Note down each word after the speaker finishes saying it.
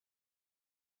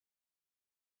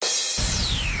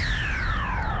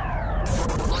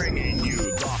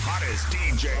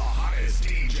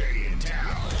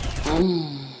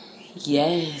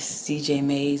Yes, DJ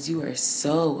Maze, you are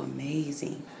so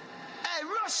amazing. Hey,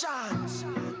 Russian!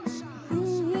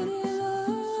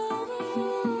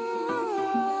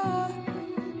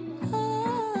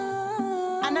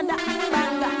 Another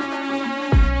banger.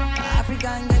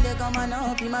 African girl, you come on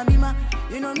up in my bima.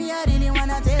 You know me, I really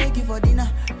wanna take you for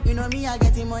dinner. You know me, I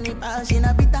getting money, passion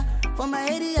a pita. For my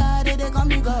area, they call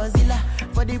me Godzilla.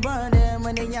 For the brand, them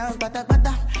when they young, pata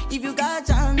pata. If you got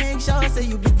chance, make sure say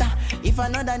you bitter. If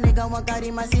another nigga want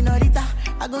carry my senorita,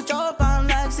 I go chop on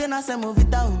like say na se move it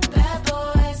down. Bad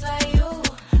boys like you,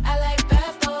 I like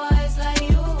bad boys like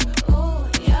you. Ooh,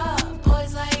 yeah,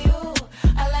 boys like you,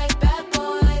 I like bad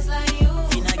boys like you.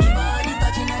 Finna give her the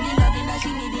touching and the loving that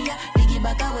she need, yeah. Biggie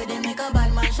back away, they make a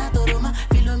bad man shot to Roma.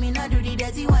 Philomena do the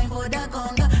dirty wine for the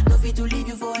conga. No fit to leave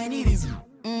you for any reason.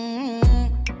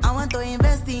 I want to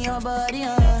invest in your body, I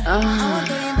want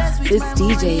to invest with this my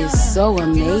DJ money, is so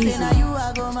amazing. You know, say now you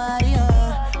I go marry,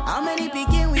 How many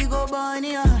picking we go burn,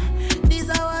 This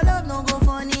our love no go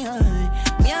funny,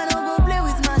 Me I don't go play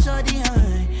with my shorty,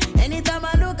 Anytime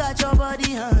I look at your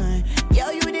body,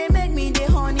 Girl, you they make me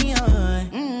the honey,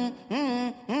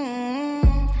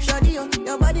 Shorty,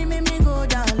 your body make me go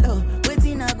down low.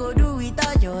 Waiting I go do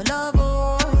without your love,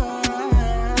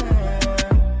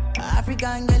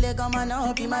 African girl, you come on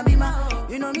up in my bima.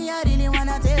 You know me, I really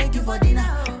wanna take you for dinner.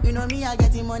 You know me, I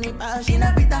getting money, passion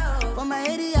a pita. For my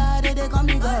area, they call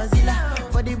me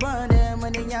Godzilla. For the brand, them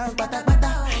when they young, pata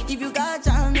pata. If you got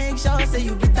chance, make sure say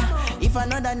you bitter. If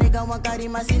another nigga want carry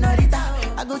my senorita,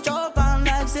 I go chop on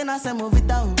like say na se move it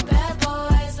down. Bad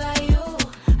boys like you,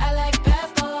 I like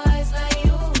bad boys like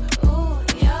you. Ooh,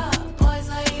 yeah, boys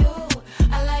like you,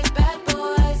 I like bad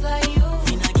boys like you.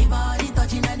 Finna give her the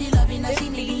touching and the loving that she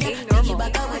need, yeah. Biggie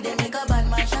back away, they make a bad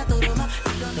man shot to Roma.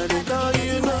 Now they call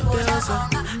you no dancer.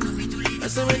 I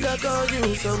say make I call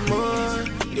you some more.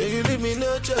 Yeah, you leave me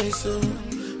no choice, so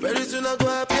very soon I go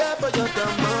appear for your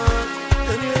demand.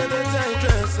 And you had a tight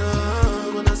dress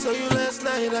on when I saw you last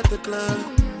night at the club.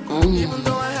 Even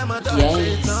though I had my dark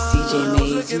shades on, DJ I was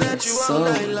Maze, looking you at are you all so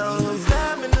night long.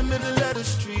 I'm in the middle of the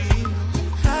street.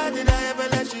 How did I ever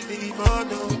let you leave? Oh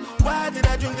no, why did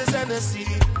I drink this Hennessy?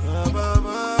 And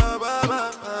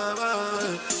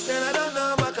I don't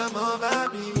know what come over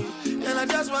me. And I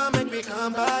just want to make me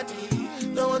come body.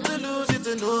 Don't want to lose it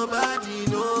to nobody,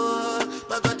 no.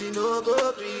 My body no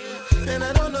go free. And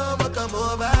I don't know what come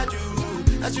over you.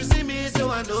 As you see me, so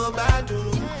I know about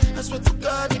you. I swear to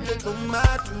God, you can come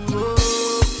out too.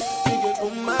 You can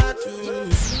come out too.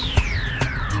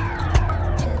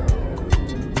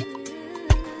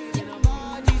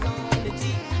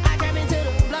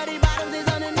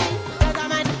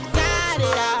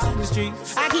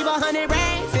 I keep 100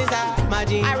 racks inside my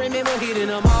jeans. I remember hitting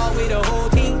them all with the whole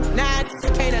team. Now I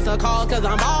can't answer calls cause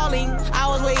I'm balling. I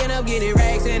was waking up getting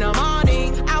racks in the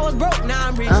morning. I was broke, now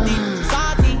I'm rich, deep,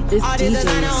 salty. This All this DJ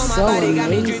designer is on my so body got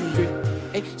me amazing. drip, drip.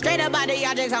 Hey, straight up out the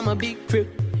objects, I'm a big crip.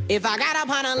 If I got up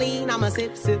on a lean, I'm a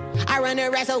sip, sip. I run the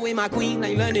wrestle with my queen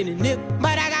like London and Nip.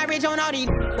 But I got rich on all these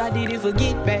I didn't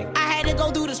forget back. I had to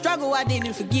go through the struggle, I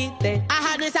didn't forget that. I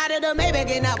hopped inside of the Maybach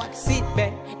and now I can sit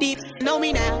back. These know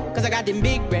me now, cause I got them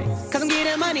big racks. Cause I'm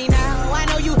getting money now, I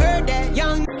know you heard that.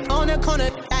 Young on the corner,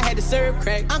 I had to serve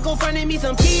crack. Uncle fronted me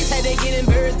some keys, had to get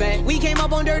them birds back. We came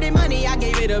up on dirty money, I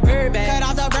gave it a bird back. Cut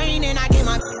off the brain and I gave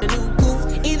my a new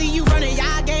goof. Either you running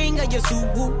y'all gang or you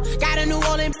Subaru. Got a New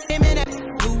Orleans in that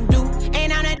voodoo.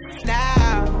 And I'm that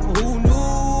now, who knew?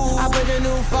 I put the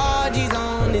new 4Gs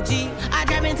on the G. I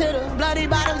trap into the bloody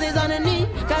bottoms is underneath.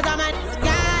 Cause I might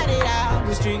got it out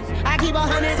the streets. I keep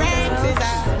 100 racks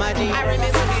inside my jeans. I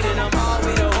remember hitting them all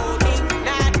with the whole team.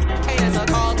 Now I can't answer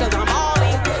calls cause I'm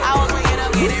balling. I was waking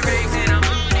up getting racks in the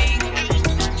morning.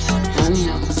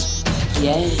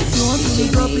 Yes, You want to DJ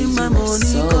wake up in Maze, my you are morning,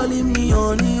 so calling me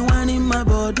honey, one in my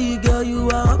body, girl, you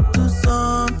are up to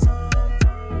something.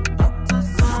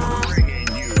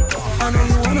 I know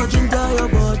you wanna ginger your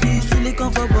body,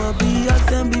 silicone for Bobby, I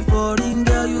said before, ring,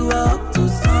 girl, you are up to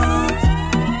something.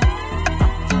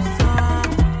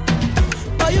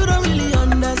 But you don't really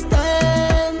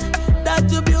understand that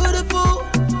you're beautiful,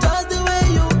 just the way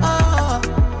you are.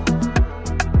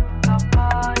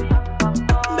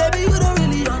 Baby, you don't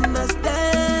really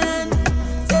understand.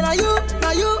 Say now you,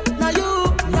 now you, now you,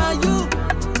 now you.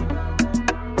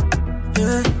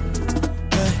 Yeah,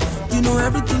 yeah. You know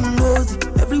everything rosy,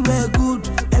 everywhere good,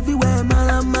 everywhere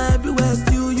malama, everywhere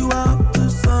still you are up to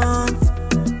something.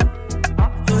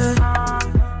 Yeah,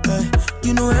 yeah.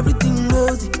 You know everything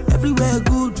rosy, everywhere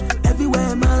good,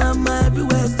 everywhere malama,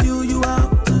 everywhere still you are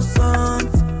up to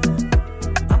something.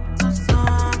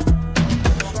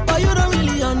 But you don't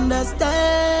really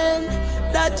understand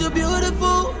that you're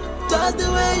beautiful, just just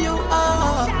the way you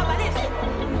are.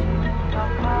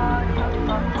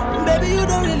 Baby, you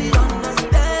don't really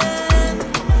understand.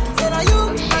 Say now you.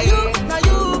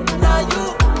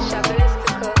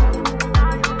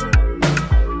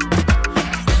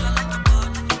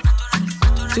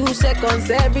 2 seconds,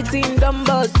 everything done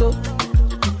bust, so.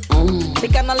 The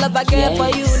kind of love I get for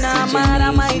you now, man,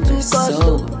 am I too cost,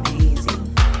 so.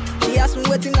 She asked me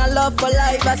waiting I love for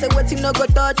life, I said waiting no go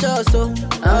touch us, so.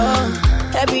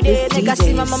 Every day, nigga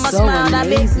see my mama smile, that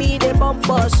makes me the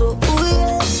bumper, so.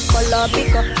 Color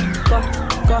picker,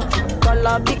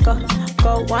 color picker,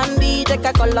 go 1B, take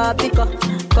a color picker,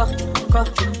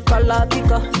 color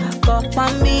picker, go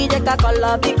 1B, take a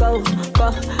color picker,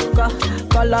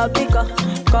 color picker.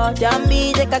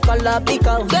 Jammy, take a color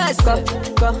picker. Yes,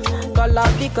 color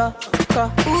picker.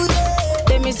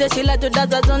 They me say she like to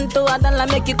dance a zonto, I don't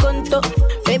like make you conto.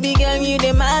 Baby girl, you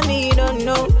the mommy, you don't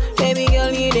know. Baby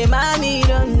girl, you the mommy, you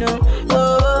don't know.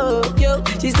 Oh, yo,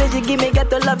 she said she give me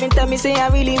ghetto love and tell me say I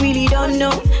really, really don't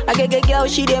know. I get girl,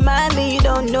 she the mommy, you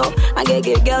don't know. I get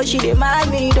girl, she the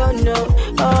mommy, you don't know.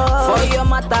 Oh, for your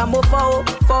mata, mo fo.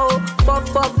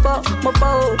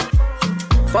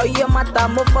 For your mata,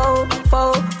 mo fo,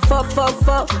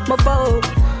 mo fo.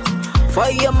 For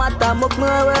your mata, mo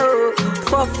fo,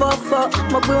 mo fo.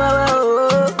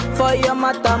 For your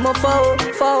mata, mo fo,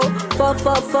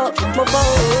 mo fo.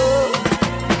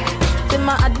 Say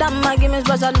my Adama, give me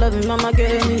special love, mama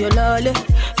give me your lolly.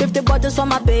 50 bottles for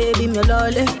my baby, me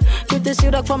lolly. 50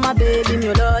 syrup for my baby,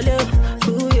 me lolly.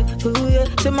 Ooh yeah.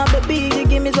 Say my baby,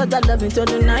 give me special love until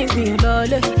the night, me your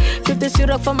lolly. 50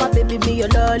 syrup for my baby, me your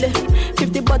lolly.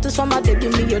 50 bottles for my baby,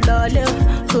 me your lolly.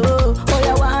 Oh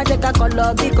yeah, one take a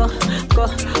color biko,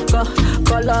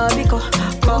 color biko,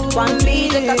 1B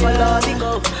take a color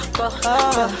biko,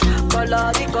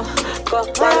 color biko,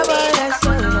 1B.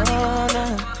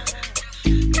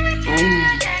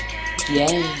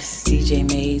 Yes, DJ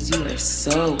Maze, you are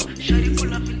so amazing.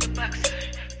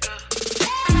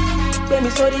 Baby,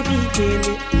 sorry, big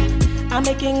baby. I'm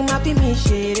making happy me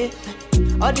share it.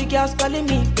 All the girls calling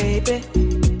me baby.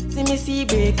 See me see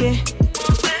baby.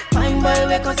 Fine boy,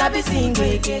 wake cause I be sing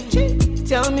baby.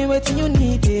 Tell me what you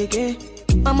need baby.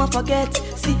 I'ma forget,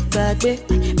 sit back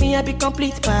baby. Me I be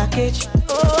complete package.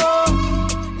 Oh,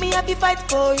 me I be fight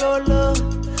for your love,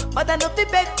 but I no be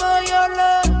beg for your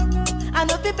love. I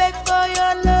no be beg for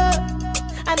your love.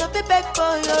 I no be beg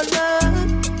for your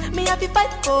love. Me I be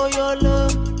fight for your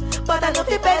love, but I no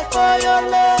be beg for your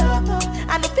love.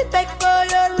 I no be beg for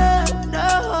your love.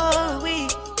 No, we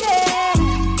yeah,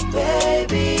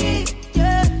 baby,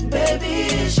 yeah,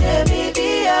 baby, show me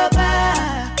be your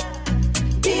bar,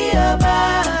 be your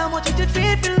bar. I want you to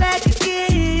treat me like a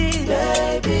kid,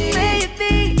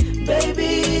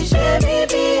 baby, show me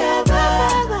be your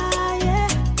bar, yeah,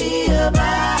 be your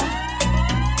bar.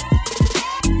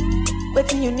 What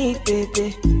do you need,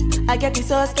 baby? I get the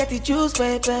sauce, get the juice,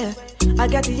 baby. I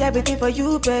got the everything for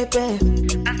you, baby.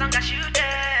 As long as you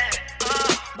there.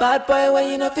 Oh. Bad boy, when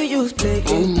you know for use play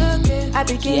game. I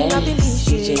be king, I be leash.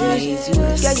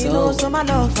 Yeah, you know so my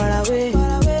love far away.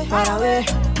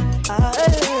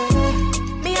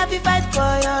 Me I be fight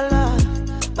for your love,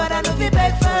 but I know fi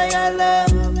beg for your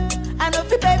love. I know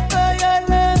fi beg for your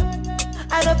love.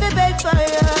 I know fi beg for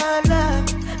your love.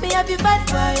 Me I be fight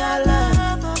for your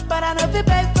love, but I know fi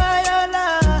beg for your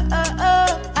love.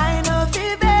 I know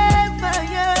fi beg for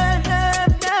your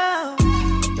love now,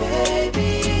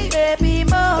 baby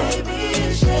mo, baby,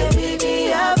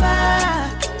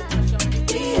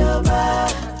 be your bar,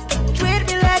 treat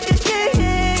me like a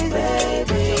king,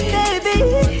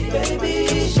 baby,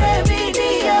 show me be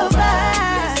your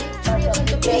bar,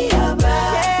 be your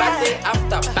bar. Party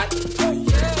after party,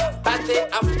 party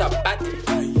after party,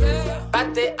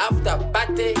 party after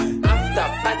party, after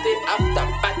party after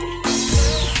party,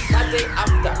 party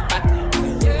after party,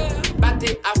 party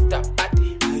after party,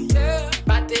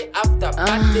 party after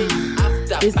party.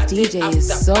 This DJ is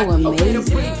so amazing. Okay, the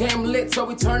pregame lit, so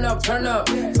we turn up.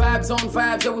 Vibes on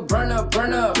vibes, yeah, we burn up.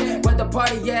 Where the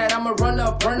party at, I'ma run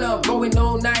up. Going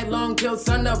all night long till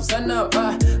sun up.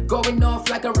 Going off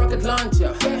like a rocket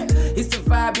launcher. It's the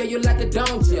vibe, yeah, you like it,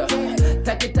 don't ya?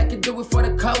 Take it, do it for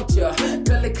the culture.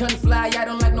 Pelican fly, I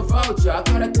don't like no vulture. I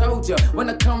thought I told ya, when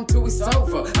I come to it's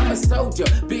over. I'm a soldier,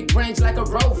 big range like a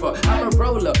rover. I'm a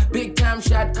roller, big time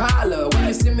shot caller. When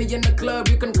you see me in the club,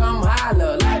 you can come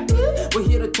holler. Like, we're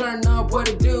here to turn up, what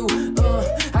to do?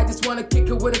 I just wanna kick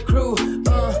it with a crew.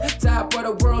 Top of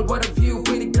the world, what a view.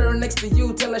 Pretty girl next to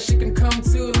you, tell her she can come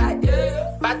too. Like,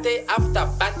 party after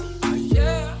party,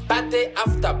 party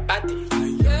after party,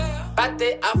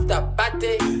 party after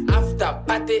party, after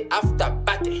party after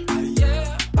party,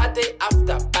 party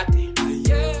after party,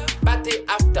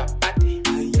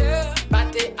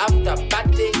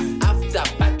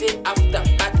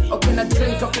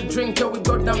 drink till we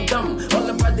go dumb. All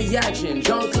about the action,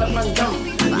 Jean-Claude Van Damme.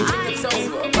 You think it's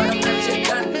over, but I'm not yet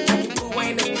done. I can do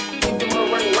anything, give him a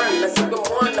run. Let's see the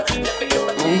one, let me get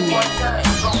my thing one time.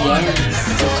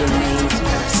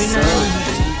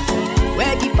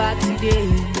 Where the party day?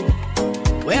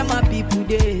 Where my people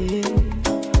day?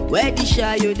 Where the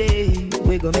shy you day?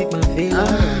 We gon' make my feel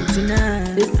alright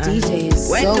tonight. This DJ is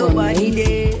when so nobody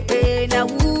amazing. Day, now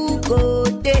who go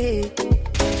day?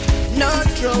 No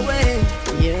throw away.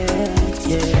 Yeah.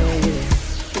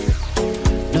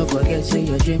 Don't forget, say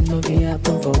your dream no be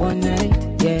happen for one night.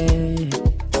 Yeah.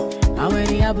 How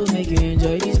many apples make you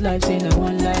enjoy this life? Say no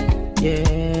one life.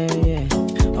 Yeah.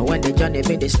 And when the journey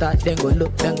make they start, then go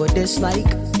look, then go dislike.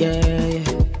 Yeah.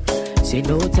 Say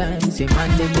no time, say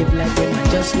man they live like they man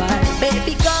just like.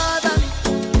 Baby cover me,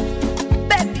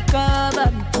 baby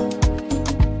cover me,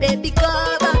 baby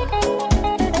cover me.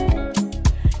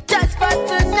 Just for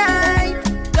tonight,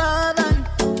 cover me,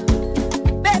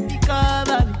 baby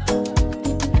cover me,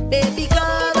 baby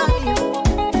cover me.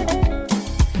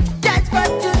 Just for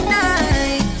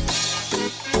tonight.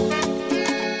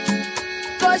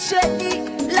 Go shake it,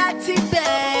 Lati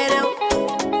better.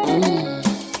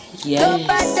 Yes,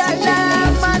 DJ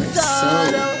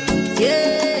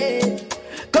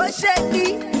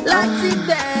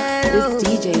Maze, this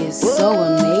DJ is so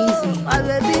amazing. My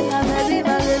baby,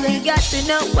 you got to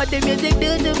know what the music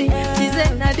do to me. She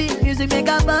said, now the music make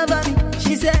a fun for me.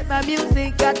 She said, my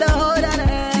music got the hold on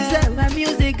her. She said, my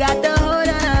music got the hold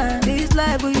on her. This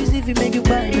life will use if you make you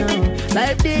buy now.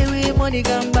 Life day with money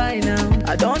can buy now.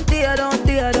 I don't try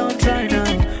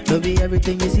now. Don't be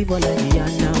everything you see for like me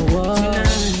and now. Tonight,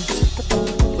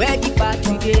 where the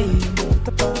party day?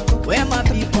 Where my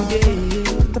people day?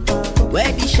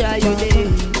 Where the shy you day?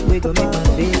 We gon' make my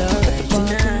feel alright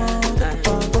tonight.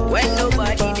 When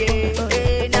nobody day,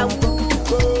 now who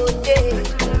go day?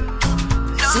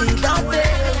 See, don't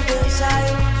tell the shy,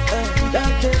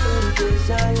 don't tell the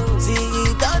shy. See,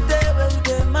 don't tell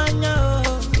the man,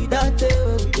 don't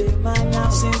tell the man.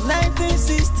 Since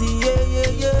 1960,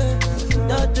 yeah.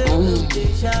 Don't tell the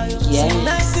shy.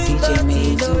 Yes, DJ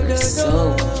Maze, you are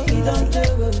so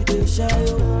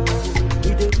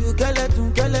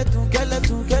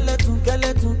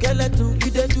skeleton.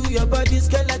 You dey do your body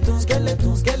skeleton. You dey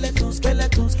do skeleton.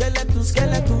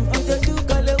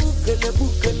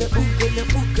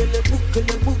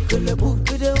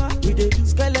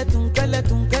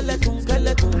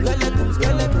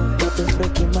 Get the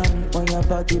freaking money on your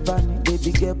body, bunny.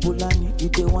 Baby girl Pulani, you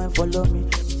dey wine follow me.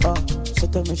 So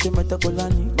tell me she met a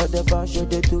Kulani, but the bar show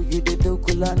they do, you they do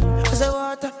Kulani. I say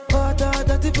water,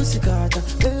 dirty pussy carter.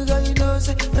 Baby girl, you know,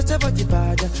 say, that's about the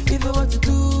bad. If you want to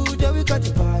do, then we got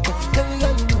the part. Baby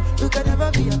girl, you know, you can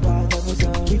never be a part of us.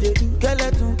 You they do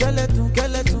skeleton.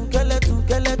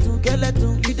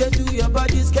 You they do your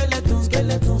body skeleton. You they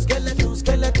do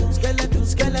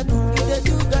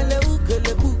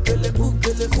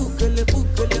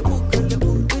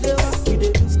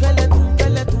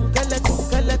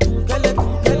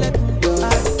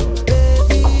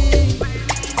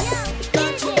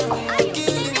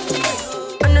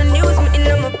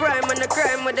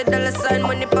sign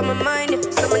money for my mind, yeah.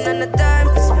 Summon on the time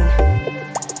for spend.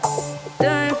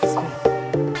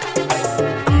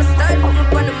 I'ma start put me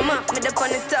on the map, me up on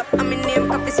the top. I'm in name,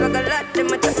 coffee swag a lot.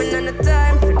 Them a chopping on the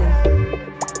time for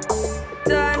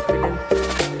them.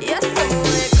 Yes, I'ma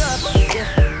wake up, yeah.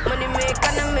 Money make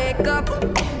and I make up,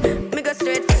 yeah. Me go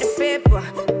straight for the paper,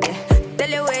 yeah. Tell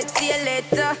you wait, see you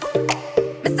later.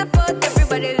 Me support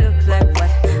everybody look like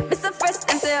what? Me so fresh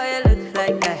and say how you look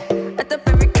like that. I top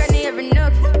every cranny, every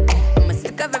nook.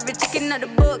 Of every chicken out the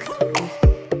book.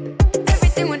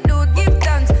 Everything we do, give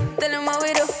thanks. Tell them what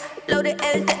we do. Load the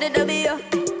L, take the W.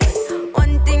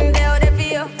 One thing they out there for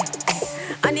you.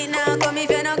 And it now come if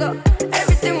you no go.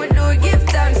 Everything we do, give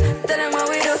thanks. Tell them what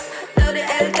we do. Load the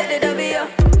L, take the W.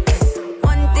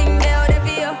 One thing they out there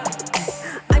for you.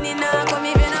 And it now come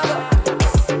if you no go.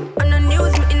 On the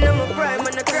news, me in my prime. On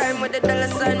the crime with the dollar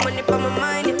sign. Money for my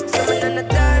mind. Someone on the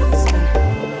time.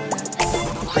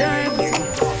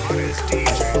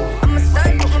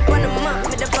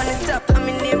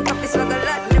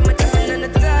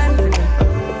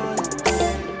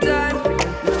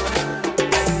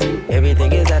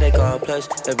 Plush.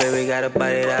 The baby got a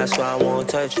body that's why I won't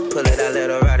touch. Pull it out, let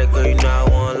her ride it, girl, you know I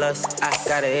want lust. I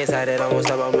got it inside that I won't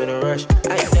stop, I'm in a rush.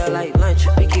 I eat that like lunch,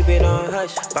 we keep it on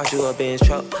hush. Box you up in his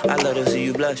truck, I love to see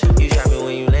you blush. You shopping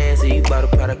when you land, so you bought a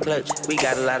product clutch. We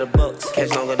got a lot of bucks, catch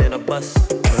longer than a bus.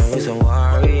 We some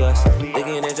warriors,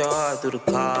 looking at your heart through the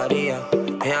cardio.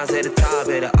 Beyonce at the top of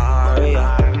the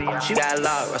aria. She got a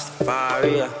lot,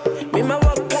 Rastafari. Me and my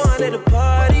walk one at the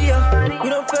party, You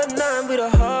don't flat 9 with her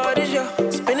heart is yo.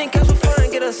 Spinning cash for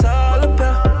fun, get us all a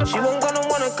pair. She won't gonna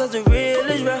want it cause the real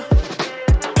is real.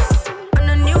 On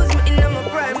the news, me in my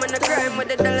prime, on the crime with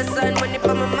the dollar sign, money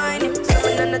for my mind.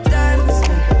 Seven on the times.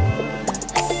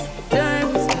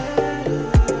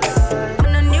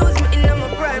 On the news, me in my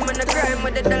prime, on the crime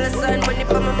with the dollar sign, money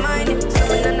for my mind.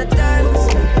 Seven on the times.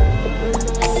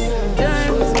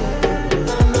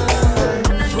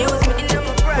 On the news, me in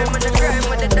my prime, on the crime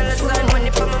with the dollar sign,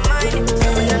 money for my mind.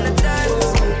 Seven on the times. On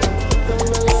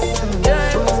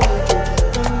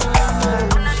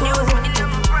the news, me in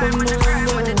my prime, on the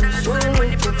crime with the dollar sign,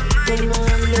 money for my mind.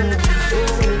 Seven on the times.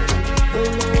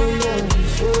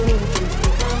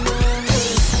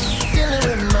 Dealing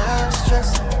with my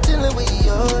stress, dealing with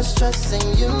your stress,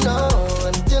 and you know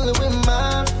I'm dealing with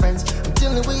my friends. I'm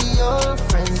dealing with your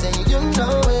friends, and you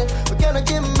know it. We're gonna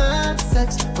get mad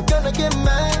sex, we're gonna get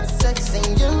mad sex,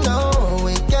 and you know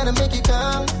we gotta make you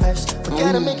come fresh. We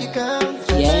gotta make you come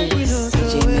fresh. Yes,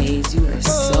 DJ Maze, you are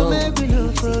so make we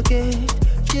don't forget.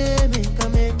 Yeah,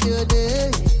 make your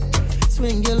day.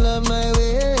 Swing your love my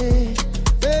way.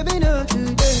 Baby, not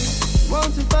today.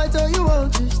 Want to fight or you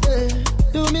want to stay?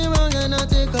 Do me wrong and I'll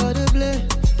take all the blame.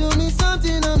 Do me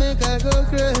something I'll make I go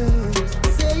crazy.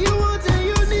 Say you want and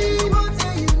you need.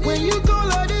 When you call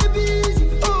her they busy.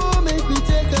 Oh, make me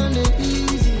take on the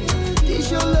easy.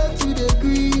 Teach your love to the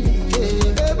greedy.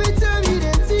 Yeah. Every time you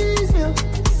dey tease me,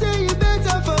 say you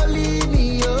better for leave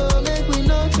me. Oh, make me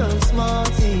not turn small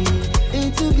thing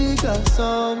into bigger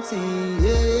something.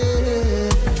 Yeah.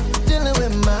 Dealing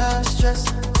with my stress,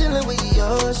 dealing with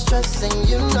your stress, and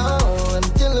you know I'm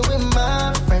dealing with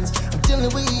my friends. I'm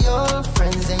dealing with your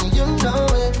friends, and you know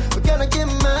it. We're gonna get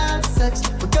mad sex,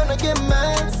 we're gonna get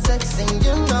mad sex, and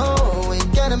you know we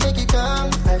gotta make you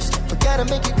come fresh. We gotta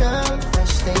make you come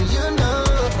fresh, then you know.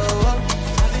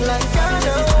 Like I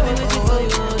know,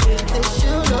 that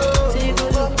you know. Take a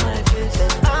look at my face.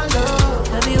 I know.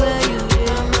 Tell me where you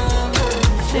are.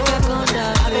 Make I come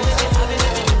down.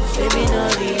 Baby, no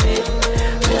leave it.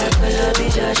 Black color,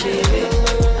 bitch, I shave it.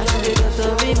 I said they got to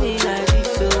read me like this,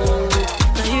 so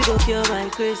now you go kill my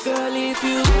grace. Girl, if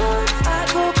you want, I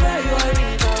go cry you a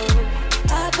river.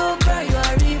 I go cry you a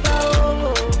river, oh,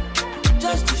 oh.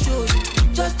 Just to show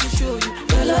you,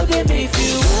 your love gave me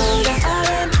feel want. I'll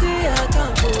empty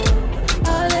account, oh.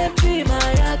 I'll empty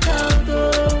my account,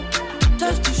 oh.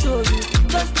 Just to show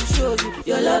you,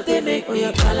 your love they make me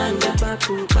a calendar. Back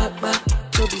to back.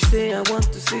 So be say I want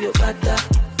to see your back.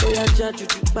 Oh yeah, juju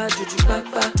back.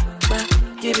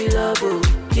 Give me love, oh,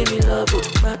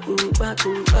 back.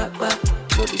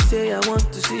 So be say I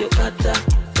want to see your back.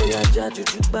 Oh yeah, juju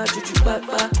back.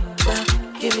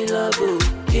 Give me love, oh.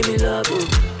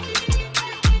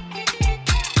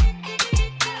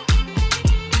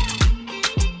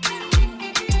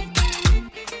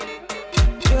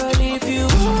 Girl, if you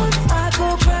want, I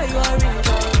go cry you a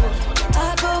river.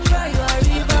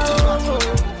 Oh.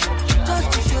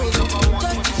 Just to show you.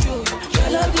 Your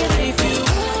love give me feel.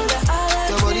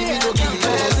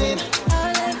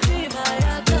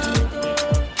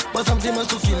 But something must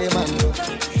to kill a man.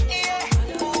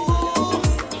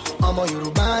 I'm a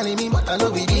Yoruba, me, but I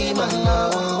know be the man now.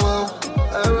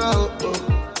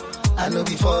 I know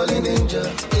be falling angel.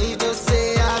 If they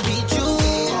say I be true,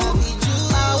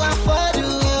 how I for do.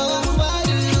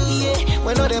 Yeah.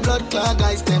 When all the blood clot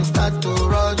guys them start to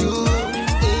roll you.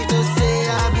 If they say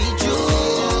I be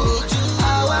true,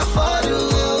 how I for do.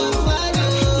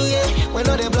 Yeah. When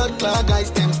all the blood clot guys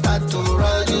them start to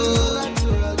roll you.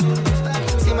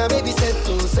 My baby set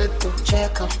to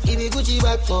check up. Give me Gucci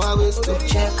back for a waist to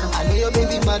check up. I know your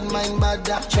baby bad mind bad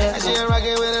da. Check up. I see you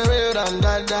rockin' with a real and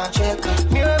da. Check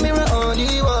up. Mirror on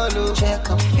the wall.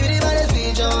 Check up. You the baddest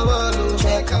bitch on ball.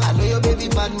 Check up. I know your baby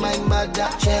bad mind bad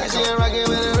da. Check up. I see you rockin'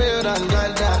 with a real and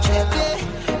da. Check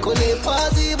up. Could it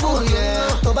possible, yeah?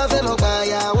 To ba fe lo ba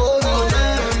ya wo ni.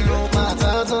 My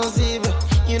thoughts on see.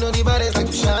 You know the baddest like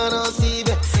to shine on see.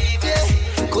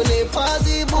 Could it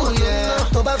possible, yeah?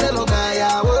 To ba fe lo ba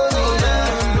ya wo ni.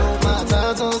 My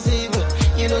thoughts on see.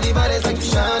 You know the baddest like to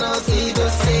shine on see. Go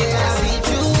say I be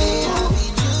true.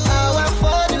 How I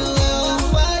for do.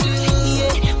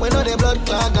 Yeah. When all the blood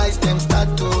clot guys them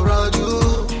start to roll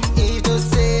you. If to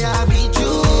say I be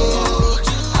true.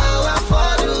 How I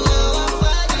for do.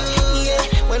 Yeah.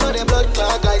 When all the blood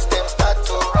clot guys them start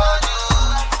to roll you.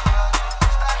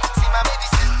 See my baby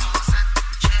set.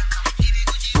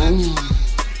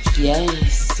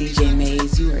 Yes, CJ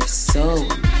Maze, you are so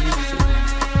amazing.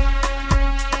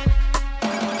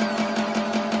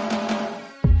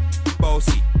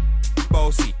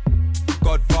 Bossy,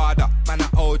 Godfather, man a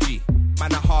OG,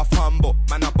 man a half humble,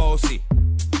 man a bossy.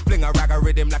 Fling a rag a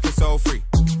rhythm like it's so free.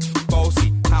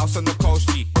 Bossy, house on the coast,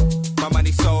 G. My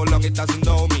money so long it doesn't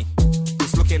know me.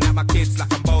 It's looking at my kids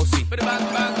like I'm bossy.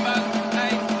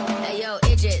 Hey yo,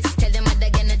 Idris, tell them what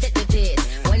they're gonna take the piss.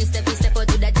 When you step out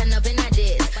to that turn up in a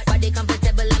diss. Body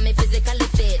comfortable, I'm a physically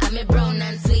fit. I'm a brown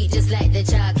and sweet, just like the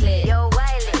chocolate. Yo,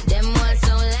 Wiley, them ones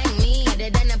sound like me. They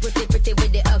done a pretty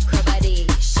with the okra body.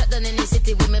 Shut down in the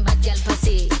city with me bad girl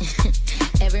pussy.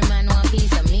 Every man want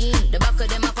piece of me. The back of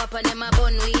them a pop and them a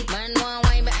bun weed. Man want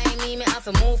wine behind me have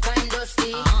to move kind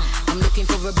dusty. I'm looking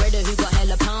for a brother who got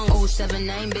hella pound.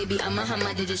 079, baby, I'm a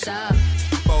hammer, did you shop?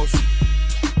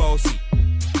 Bossy,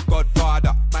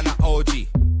 Godfather, man a OG.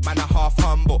 Man a half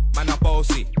humble, man a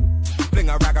bossy. Fling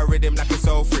a rag a rhythm like it's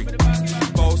all free.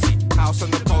 Bossy, house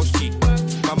on the coast, G.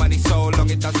 My money so long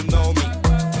it doesn't know me.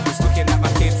 It's looking at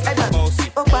my kids like I'm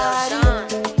bossy. Oh,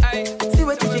 body, see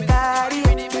what you carry.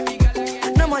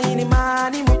 No more any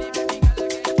money,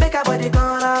 make a body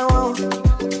gonna want.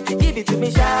 Give it to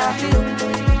me sharply.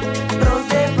 Rose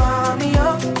for me,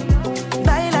 oh.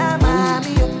 Baila,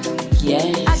 mami, oh. Yes,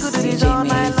 I could do this DJ all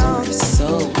night long. Maze, you're so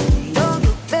Don't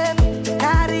go, baby,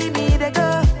 carry me to go,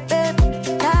 baby,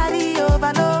 carry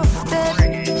over, no, baby.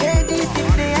 Can't this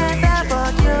thing they end up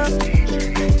on you.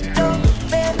 Don't go,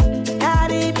 baby,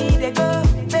 carry me to go,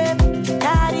 baby,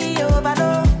 carry over,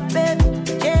 no, baby.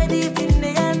 Can't this thing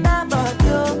they end up on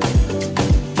you.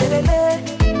 Lelele,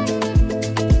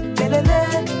 lelele,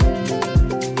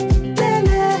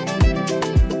 lelele,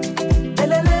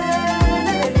 lelele,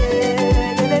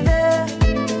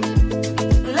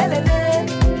 lelele,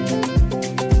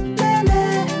 lelele.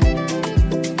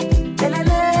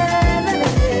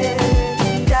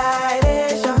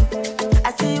 Direction, I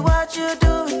see what you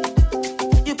do.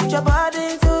 You put your body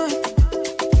into it.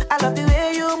 I love the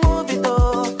way you move it,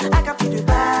 oh. I can feel the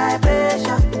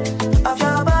vibration of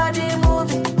your body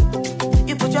moving.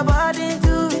 You put your body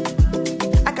into it.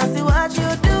 I can see what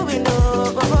you're doing, oh.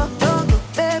 Don't go,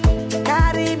 baby,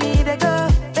 carry me to go,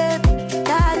 baby,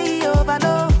 carry over,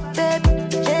 no, baby.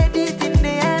 Shady thing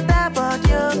they end up on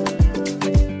you.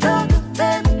 Don't go,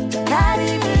 baby,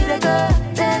 carry me to go,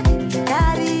 baby,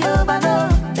 carry over, no,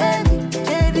 baby.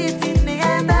 Shady thing they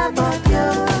end up on you.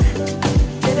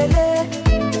 Lelele,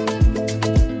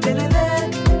 lelele,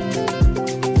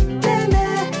 lelele,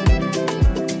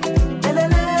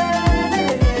 lelele,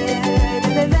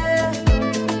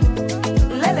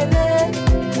 lelele, lelele,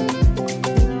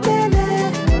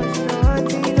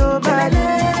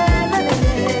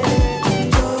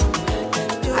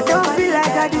 I don't feel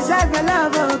like I deserve your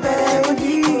love, oh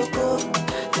baby.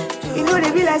 You know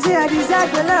they feel like say I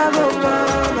deserve your love, oh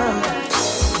mama.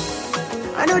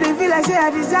 I know they feel like say I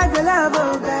deserve your love,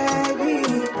 oh baby.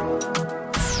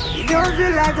 You don't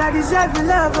feel like I deserve your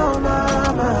love, oh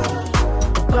mama.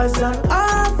 'Cause I'm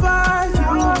all for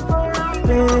you.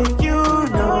 Make you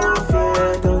no fear,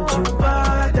 don't you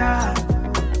bother.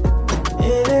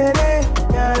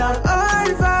 Girl, I'm all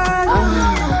for you.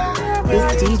 This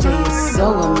DJ is so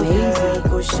amazing.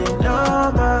 Pushing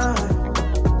on.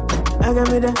 I got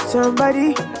me that somebody.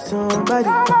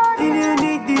 If you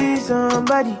need this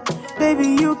somebody, baby,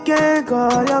 you can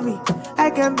call on me. I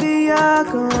can be your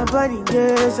company.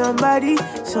 Yeah, somebody.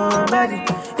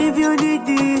 If you need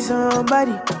this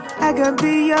somebody, I can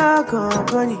be your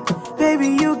company. Baby,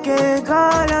 you can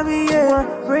call on me. Yeah,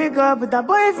 break up with that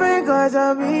boyfriend 'cause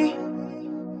of me.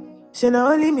 She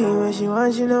not only me when she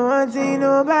wants, she no wanting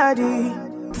nobody.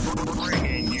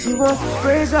 She won't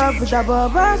break up with that boy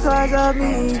 'cause of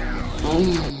me.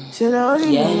 She not only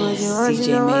me when she yes, wants, she DJ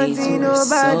no Maze, wanting you're so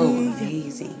nobody.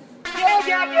 amazing.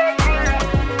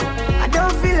 I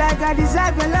don't feel like I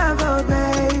deserve your love, oh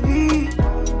baby.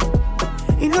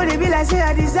 You know they feel like say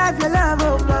I deserve your love,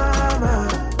 oh mama.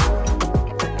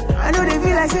 I know they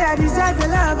feel like say I deserve your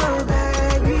love, oh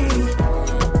baby.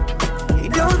 You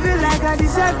don't feel like I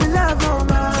deserve your love, oh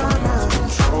mama.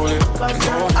 'Cause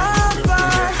I'm all for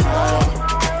you.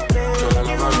 Girl, I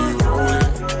love how you roll it.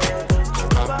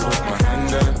 I put my hand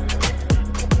there.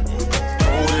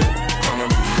 Hold it, I'ma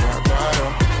be right by you.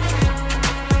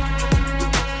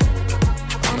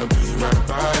 I'ma be right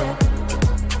by you.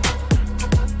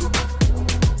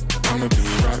 I'ma be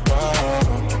right by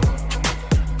you.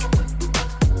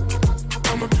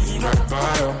 I'ma be right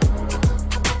by you.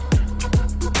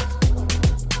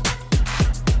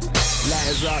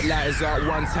 Lighters up,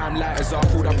 one time lighters up.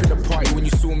 Pulled up in the party when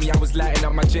you saw me, I was lighting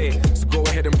up my J. So go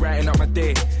ahead and brighten up my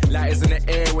day. Lighters in the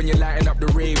air when you're lighting up the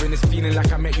rave. And it's feeling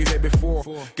like I met you here before.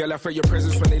 Girl, I felt your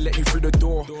presence when they let you through the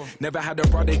door. Never had a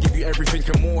brother give you everything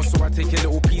and more. So I take a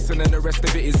little piece and then the rest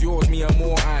of it is yours, me and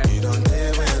more. You don't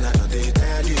dare when I know they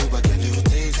tell you, but can you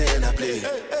things in a play?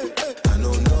 I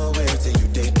don't know where till you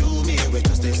they do me,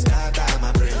 because they scatter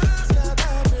my brain.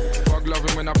 Fuck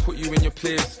loving when I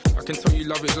place. I can tell you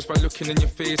love it just by looking in your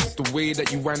face. It's the way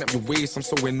that you wind up your waist. I'm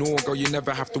so in awe, girl, you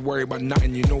never have to worry about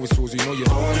nothing. You know it's yours, you know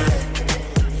you're own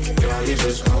it. Yeah, you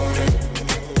just own it.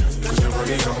 Cause your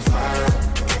body's on fire.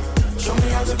 Show me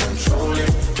how to control it.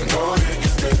 And go ahead,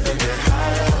 get stiff and get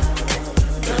higher.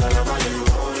 Girl, I love how you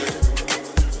hold it.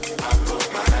 I put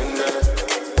my hand there.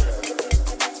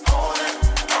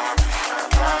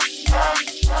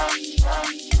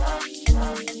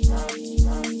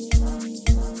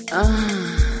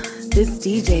 This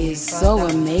DJ is so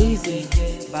amazing.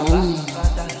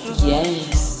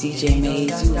 Yes, DJ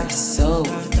Maze, you are so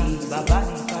amazing.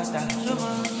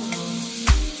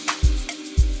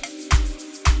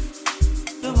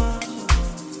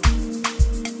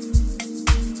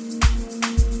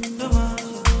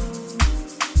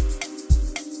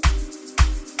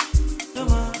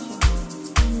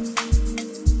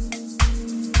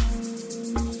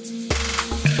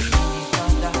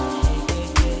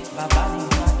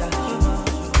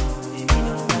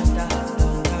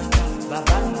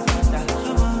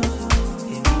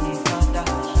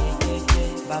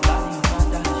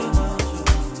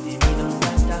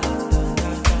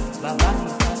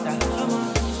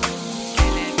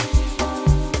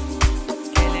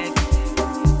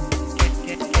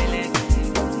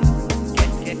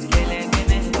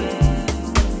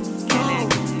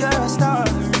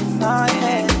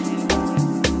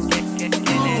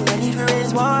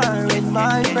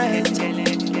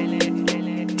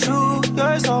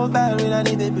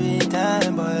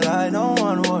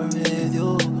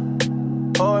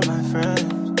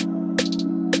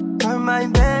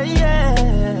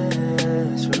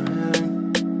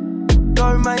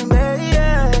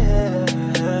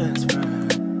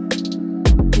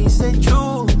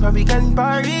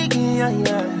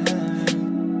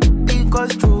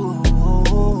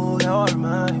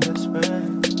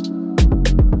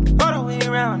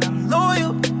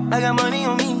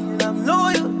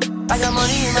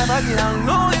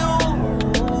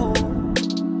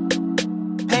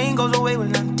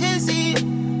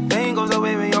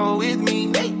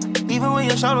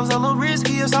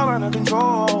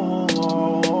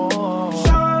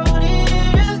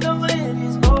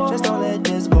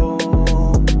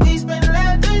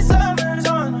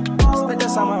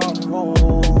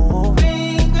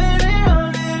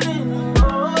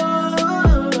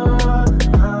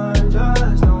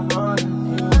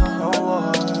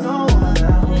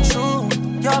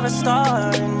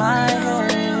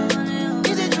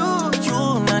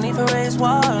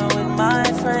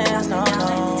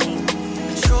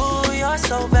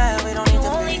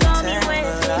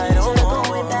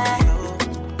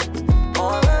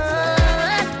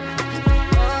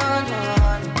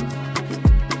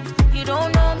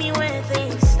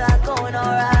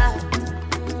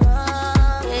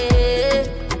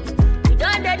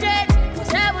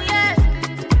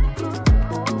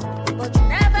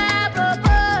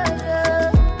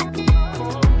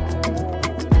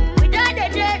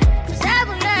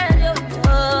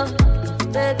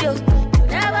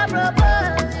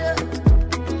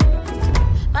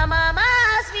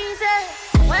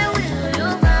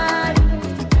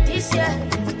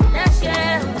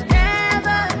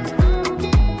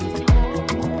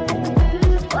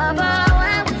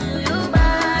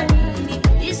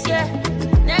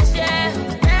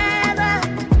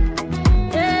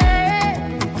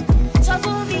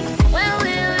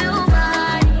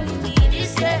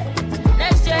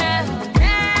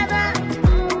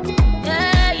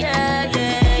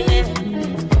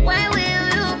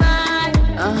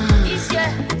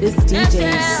 This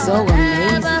DJ is so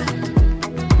amazing.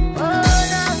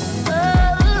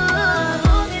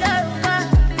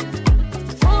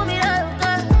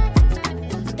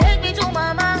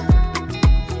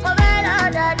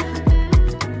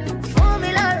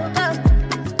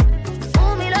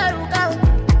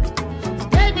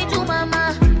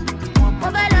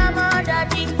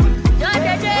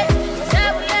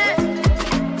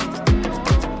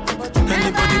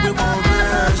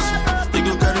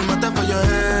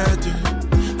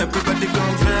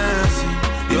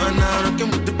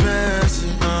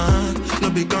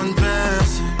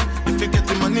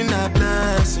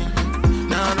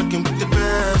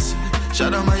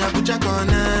 Shout out my Abuja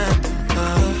connect.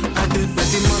 I did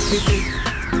petty money day.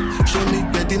 Show me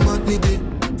petty money day.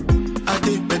 I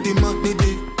did petty money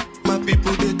day. My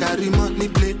people they carry money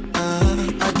play.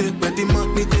 I did petty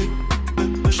money day.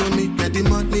 Show me petty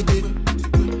money day.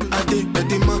 I did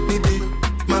petty money day.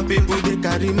 My people they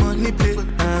carry money play.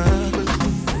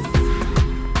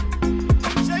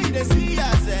 Show you the see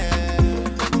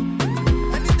yourself.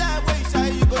 Anytime when you shy,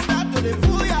 you go start to the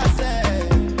fool yourself.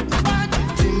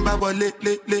 Zimbabwe,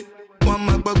 want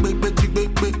my bug, big.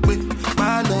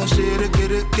 Man, no shit,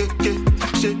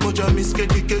 shit, mojo, miss,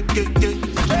 get. I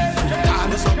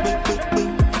know some big.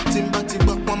 Timba,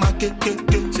 want my cake.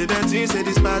 She dance, say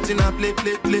this party, now play.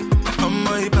 I'm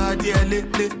my body, yeah, lit.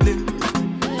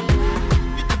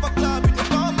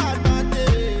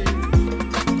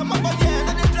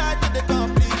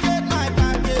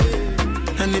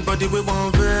 Anybody with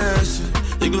one verse,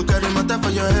 you go carry matter for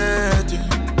your head.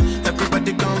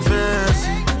 Everybody confess,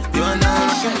 you are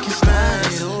not shake your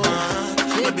style.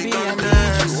 Baby, come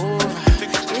dance.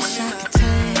 Wish I could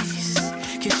taste,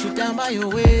 kiss you down by your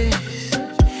waist.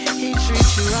 He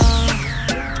treats you wrong.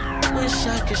 Wish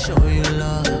I could show you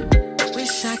love.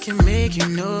 Wish I could make you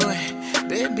know it.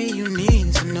 Baby, you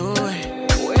need to know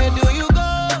it. Where do you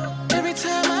go? Every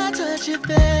time I touch you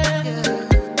there,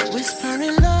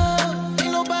 whispering love,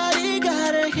 ain't nobody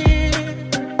gotta hear.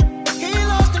 He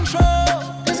lost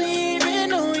control, doesn't even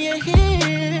know you're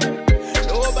here.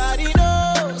 Nobody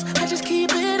knows, I just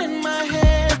keep it in my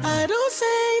head. I don't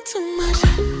say too much,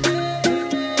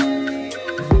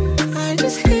 I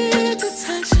just hear the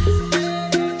touch.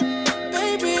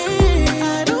 Baby, I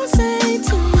don't say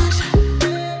too much,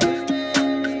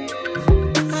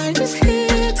 I just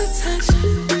hear the touch.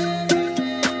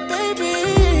 Baby,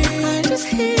 I just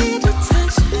hear the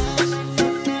touch.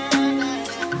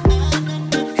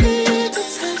 Hear the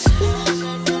touch.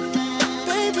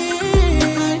 Baby,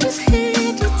 I just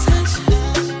hear the touch.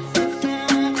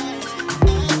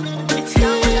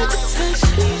 Hear the touch.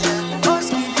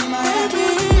 Baby,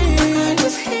 I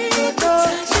just hear the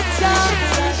touch.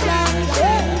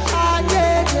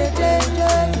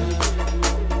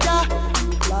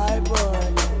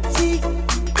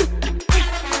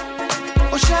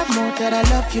 More that I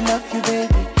love you,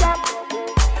 baby.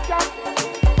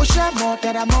 Oh, share more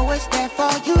that I'm always there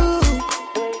for you,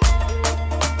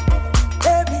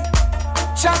 baby.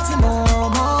 Shouting more.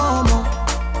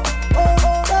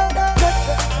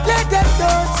 Let them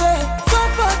know say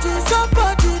somebody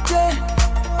there.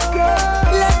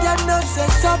 Let them know say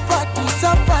somebody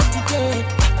there.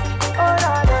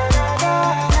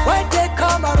 When they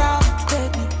come around,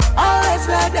 baby, always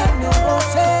let them know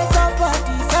say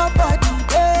somebody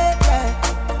there.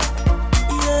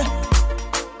 Yeah.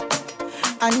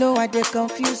 I know I did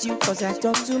confuse you cause I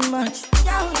talk too much.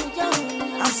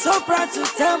 I'm so proud to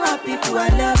tell my people I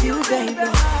love you, baby.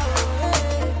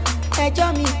 Hey,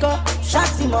 Jamaica,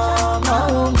 shawty more.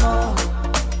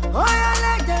 Oh, yeah,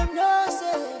 let them know,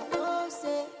 say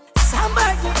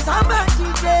somebody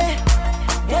there.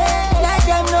 Yeah, let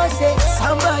them know, say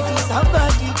somebody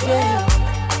there.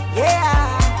 Yeah,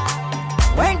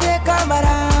 when they come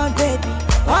around, baby,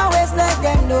 always let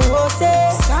them know,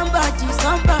 say somebody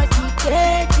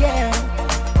there, yeah.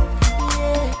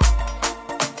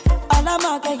 And I'm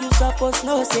out there, you supposed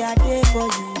know, say I did for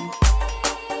you.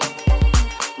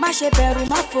 My sheperu,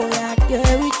 my foe, I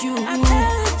dare with you.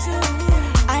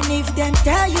 And if them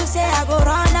tell you, say I go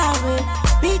run away,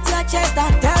 beat your chest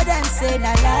and tell them, say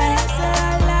la la.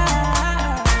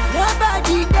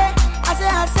 Nobody there, I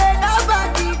say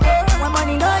nobody there. My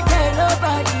money no there,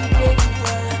 nobody there.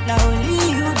 Now only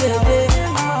you, baby.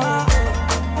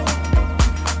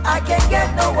 I can't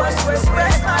get no words to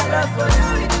express my love for you.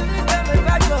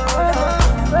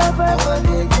 I want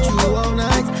to get you all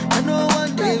night. I know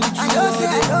one day with you all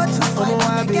day. Oh,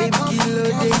 my baby, kilo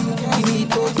day. You need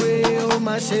to pray, oh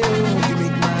my shit. You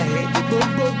make my head go.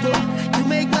 You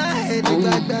make my head go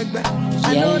back. I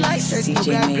know like sex to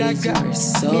grab. Me, I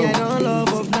don't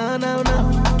love of now.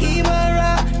 Keep on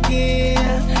rocking.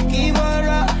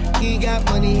 Got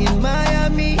money in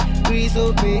Miami. Please,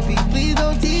 oh baby, please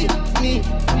don't tease me.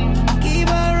 Keep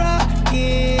on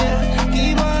rocking.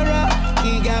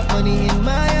 Got money in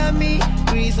Miami.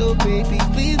 Please, oh baby,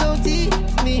 please don't tease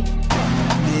me.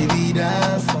 Baby,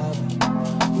 dance for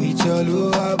me with your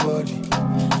lower body.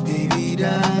 Baby,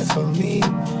 dance for me.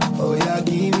 Oh yeah,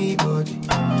 give me body.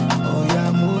 Oh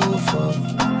yeah, move for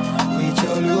me with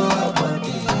your lower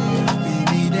body.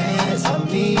 Baby, dance for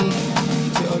me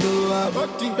with your lower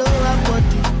body.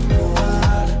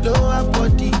 Lower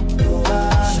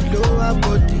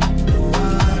body.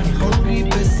 Hungry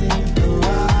person.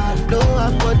 Lower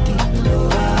body.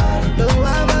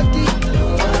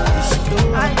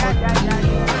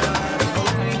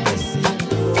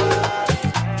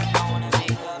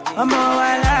 I'm all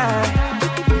alive.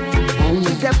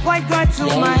 The point got to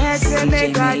my head to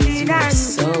make a deny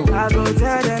you. I go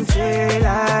tell them say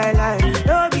lie.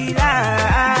 Don't be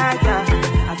like that.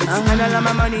 I spend all of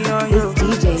my money on you.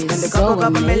 Spend a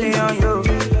couple million on you.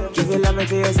 Give you love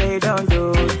until you say don't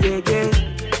do. Yeah.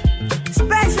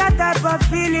 Special type of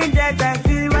feeling that I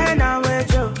feel when I'm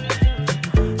with you.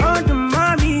 Oh, the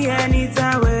mommy, anything.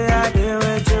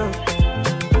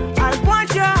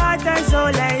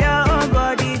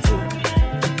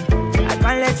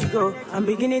 I'm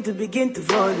beginning to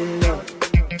fall in love.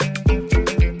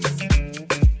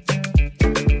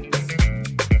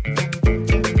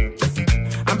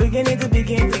 I'm beginning to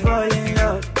fall in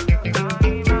love.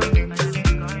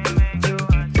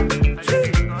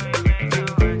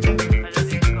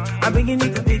 I'm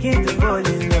beginning to fall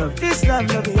in love. This love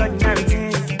no be ordinary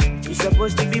thing. It's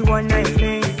supposed to be one night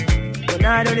fling. But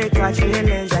now I know they catch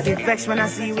feelings. I get vexed when I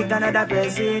see you with another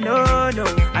person. No, no,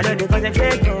 I know they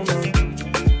concentrate no more.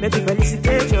 Make you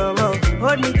felicitate your love.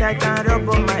 Hold me tight and rub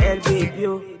on my elbow,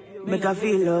 yo. Make I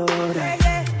feel alright.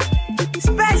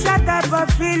 Special type of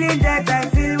feeling that I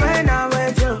feel when I'm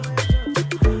with you.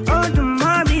 Oh, the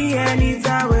mommy,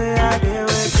 anytime where I do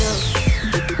with you.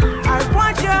 I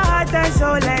want your heart and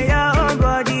soul and your own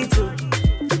body too.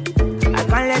 I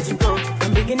can't let you go.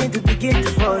 I'm beginning to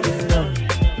fall in love.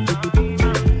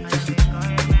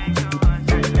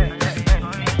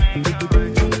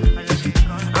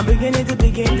 I'm beginning to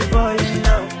fall in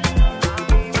love.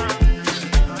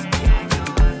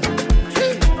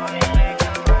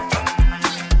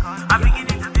 I'm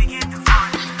beginning to fall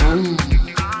in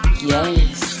love.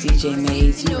 Yes, DJ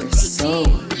Maze, you are so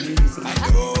amazing.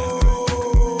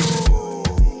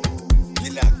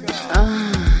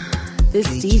 This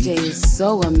DJ is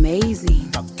so amazing.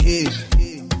 Okay.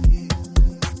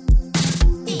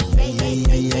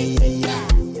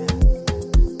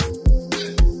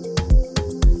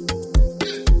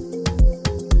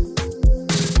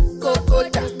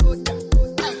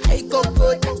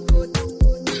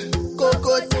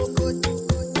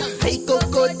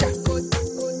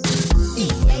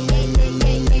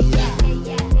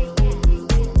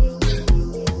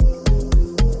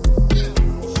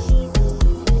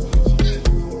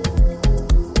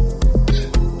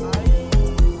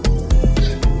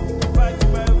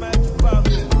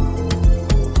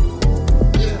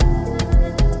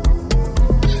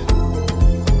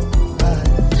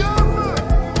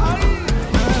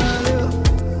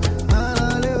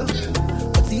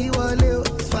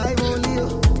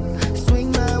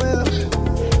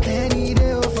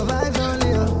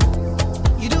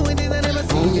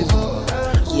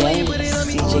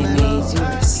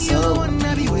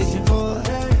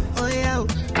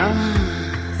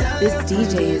 This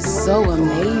DJ is so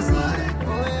amazing.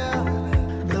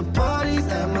 The parties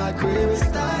at my crib is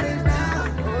starting now.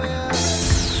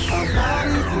 Our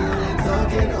bodies really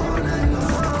talking all night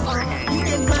long. You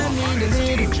can find me in the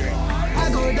middle. I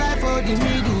go die for the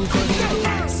middle.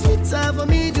 Cause sweet time for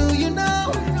me, do you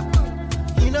know?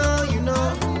 You know, you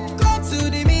know. Go to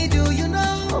the middle, you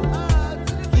know.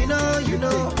 You know, you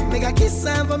know. Make a kiss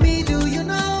time for me, do you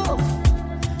know?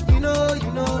 You know,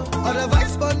 you know. All the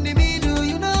vibes on the middle,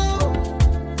 you know.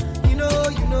 You know,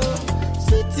 you know.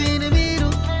 Sweet in the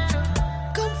middle.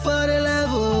 Come for the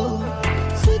level.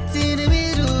 Sweet in the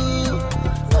middle.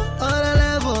 On the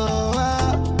level.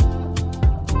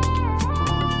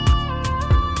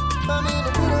 Come in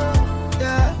the middle.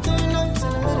 Yeah. Turn up to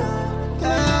the middle.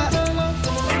 Yeah.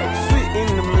 Sweet in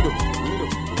the middle.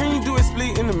 Can you do a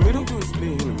split in the middle?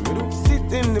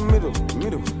 Sit in the middle.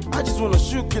 I just wanna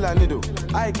shoot, kill a needle.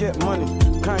 I get money,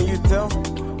 can you tell?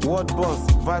 Word boss,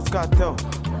 Vibes Cartel.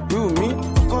 You, me?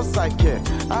 Of course I care.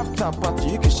 After party,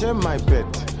 you can share my bed.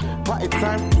 Party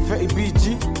time, 30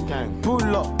 BG.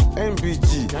 Pull up,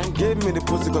 MBG. Gave me the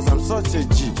pussy cause I'm such a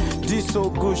G. D so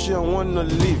good, she don't wanna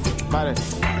leave.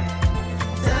 Paris.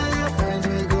 Tell your friends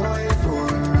we're going for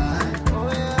a ride. Oh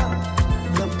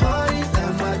yeah. The parties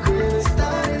at my crib is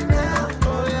starting now.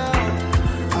 Oh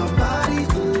yeah. Our bodies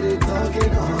do the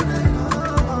talking all night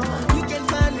long. You can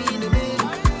find me in the middle.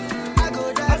 I go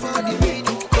die for the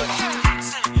middle.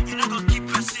 You know go keep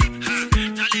your seat.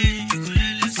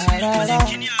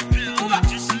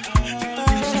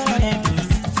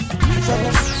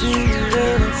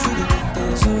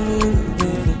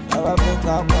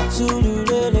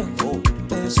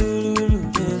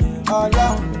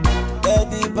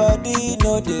 Everybody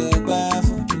know the bath.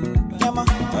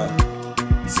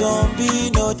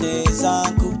 Zombie know the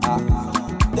zanku.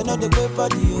 They know the good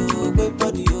body, oh, good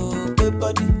body, oh, good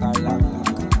body.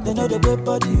 They know the good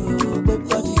body, oh, good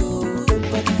body, oh, good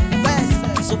body.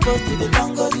 Supposed to be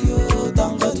tangodi, oh,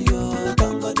 tangodi, oh,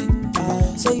 tangodi.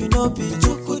 So you know be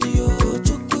chukudi, oh,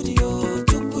 chukudi, oh,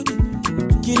 chukudi.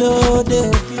 Kilo de,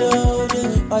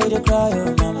 why you dey cry,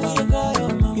 oh mama?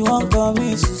 You won't call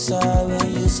me suicide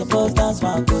when you supposed dance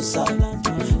my cosa.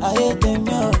 I hate them,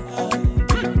 yo.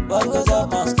 What goes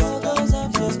up must go.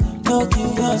 No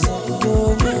kill yourself,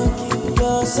 yo, no kill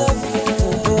yourself.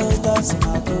 To go dance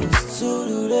my cosa.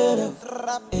 Sululele,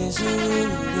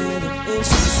 sululele,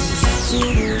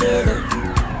 sululele,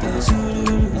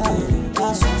 sululele.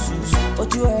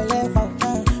 Ojú ẹlẹ́pà,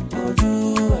 ojú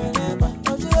ẹlẹ́pà.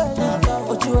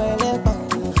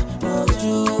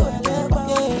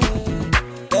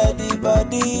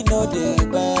 body no dey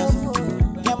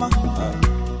bend. Yama.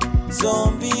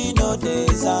 Zombie no dey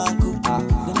zanku.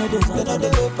 They know the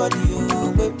good body,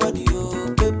 oh, good body,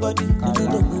 oh, good body.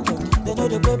 They know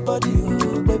the good body,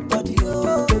 oh, good body,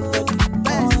 oh, good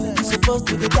body. Supposed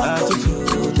to be that body,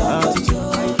 oh, that body,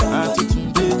 oh, that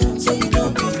body. So you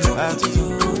don't be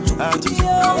true,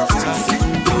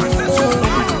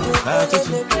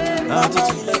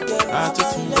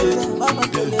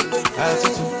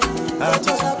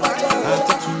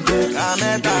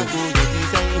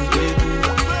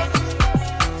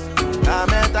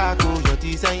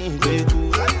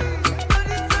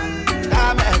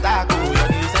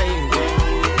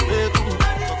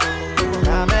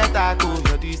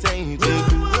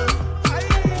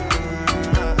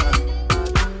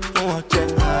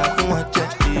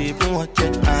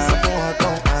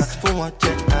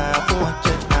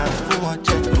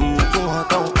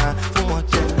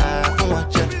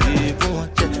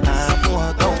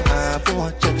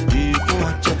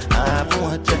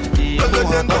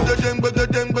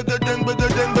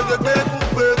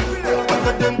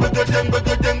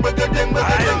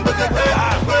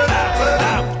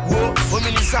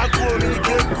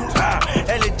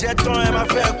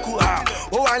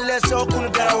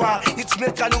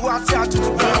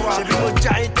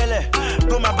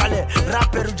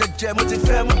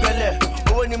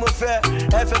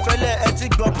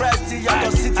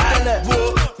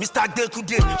 Mr.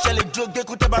 Dekude, Shelly Joe,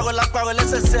 Dekute Barola Parole,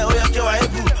 SSL, Oyakewa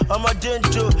Ebu,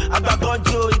 Omodenjo,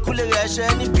 Abagonjo, Ikule,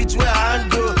 any beat where I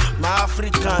handle. My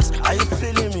Africans, are you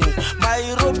feeling me? My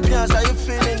Europeans, are you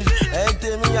feeling me? Hey,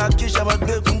 tell me, I kiss my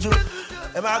Dekunjo.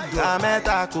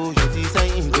 Kametako, je dis ça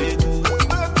in Deku.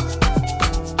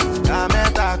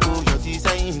 Kametako, je dis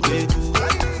ça in Deku.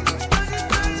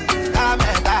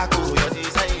 Kametako, je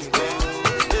dis ça in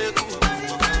Deku.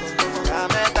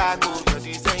 Kametako, je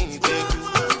dis ça in Deku.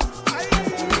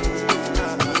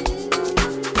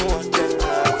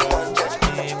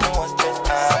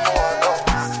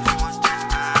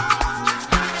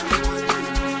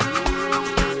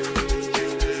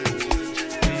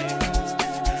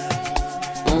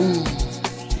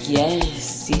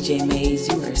 Yes, CJ Mays,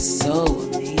 you are so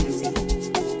amazing.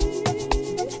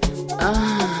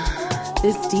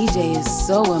 This DJ is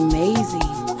so amazing.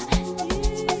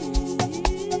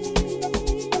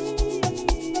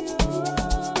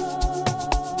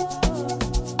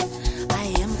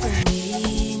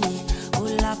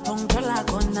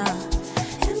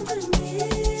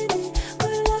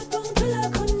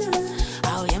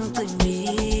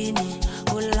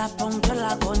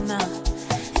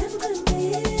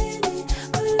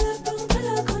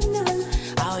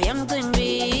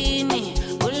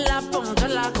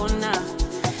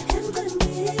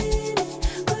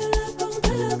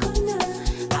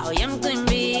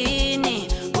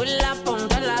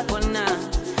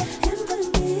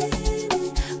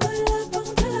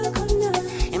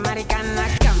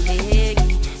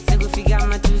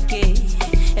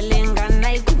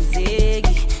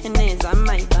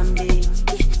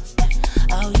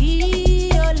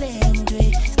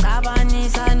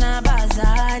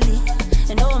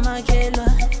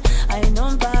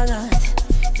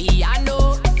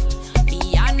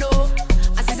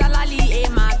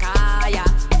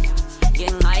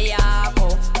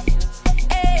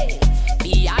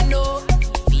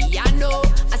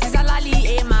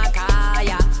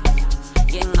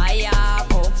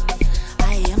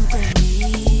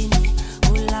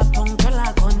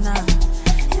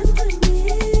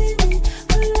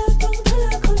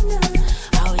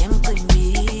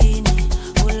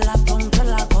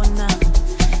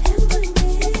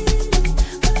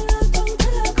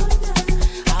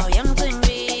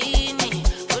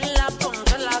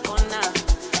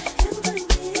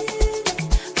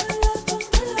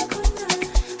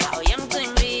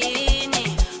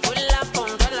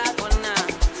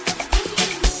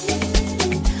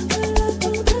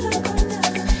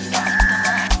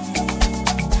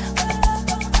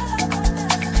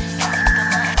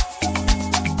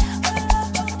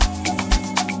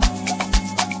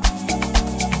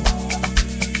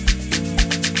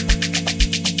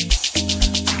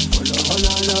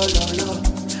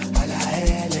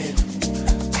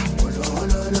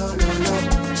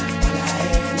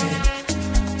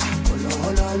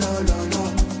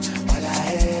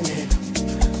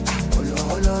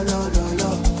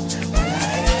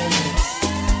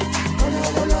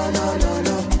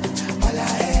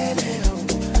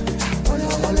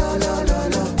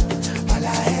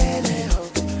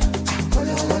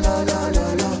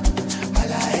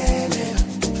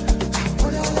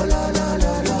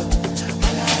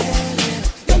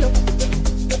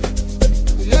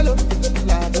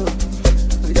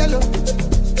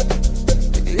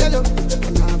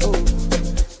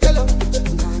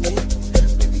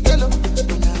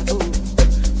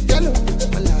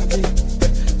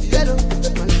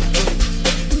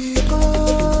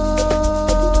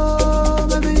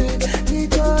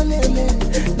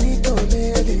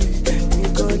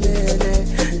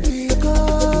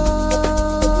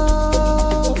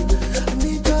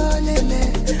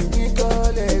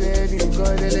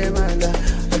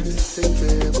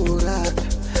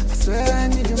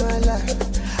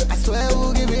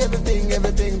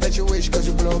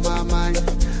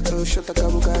 a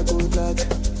kabuka good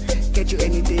lad. Get you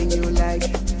anything you like.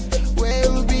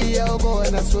 Where will be our boy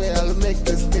and I swear I'll make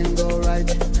this thing go right.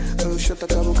 Oh, shut a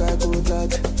kabuka good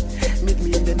lad. Meet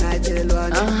me in the night,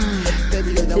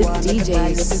 baby, you're the this one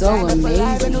DJ is so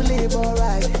amazing.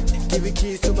 Give you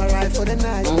keys to my ride for the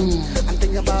night. I'm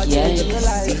thinking about you in your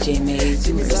life. DJ Maze,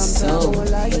 you are so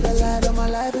amazing. You're the light of my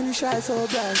life and you shine so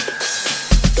bright.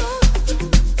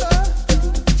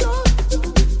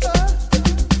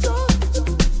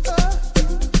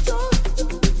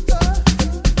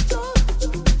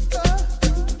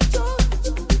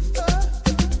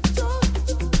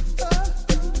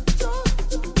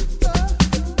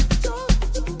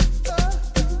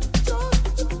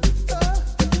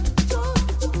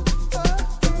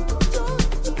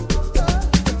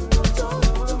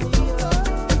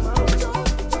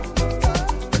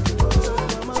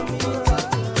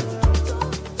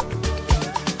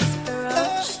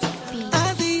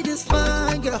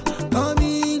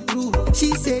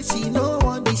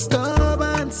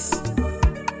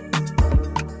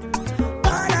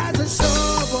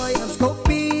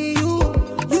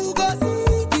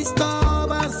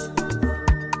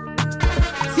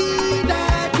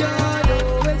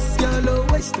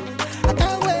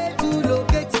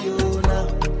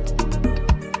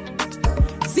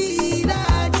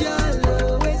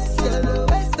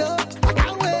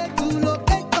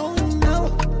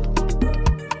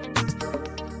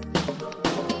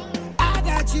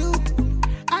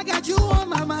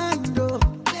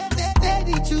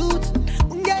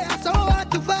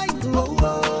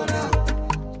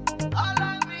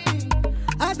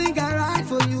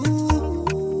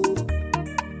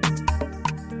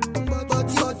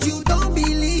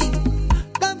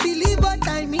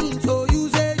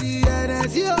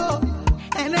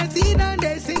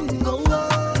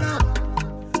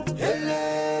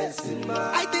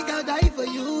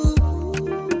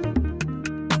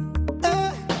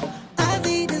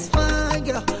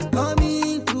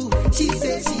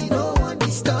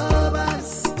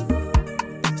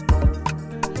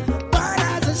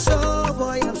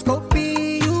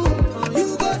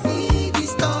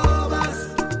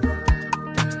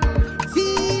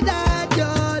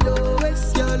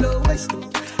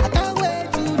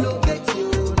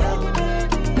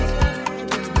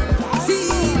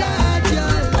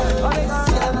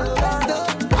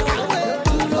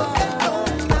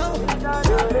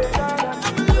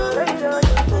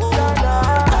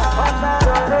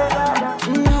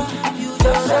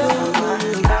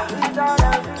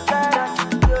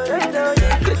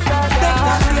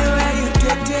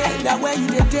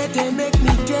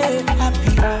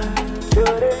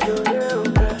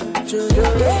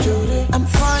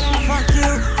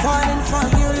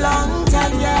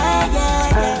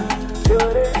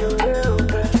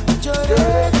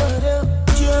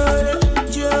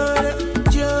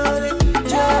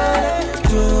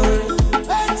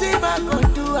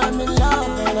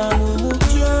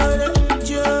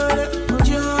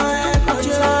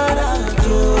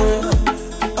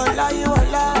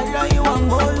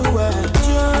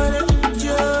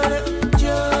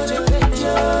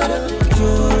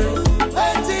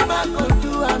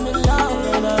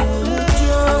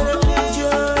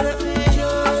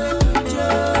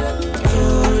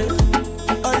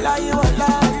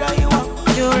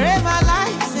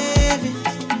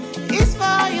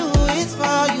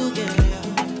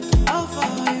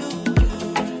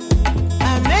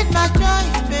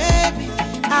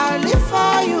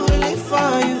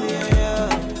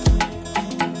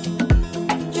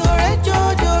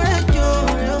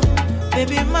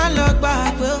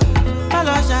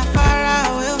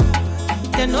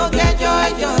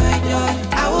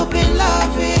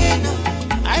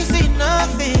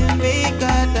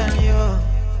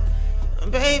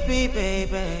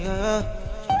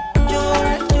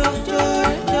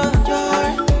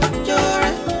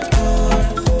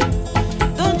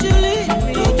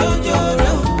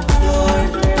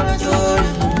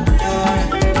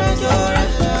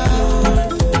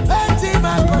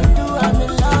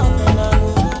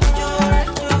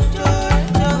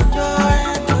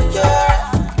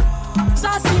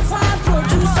 Sassy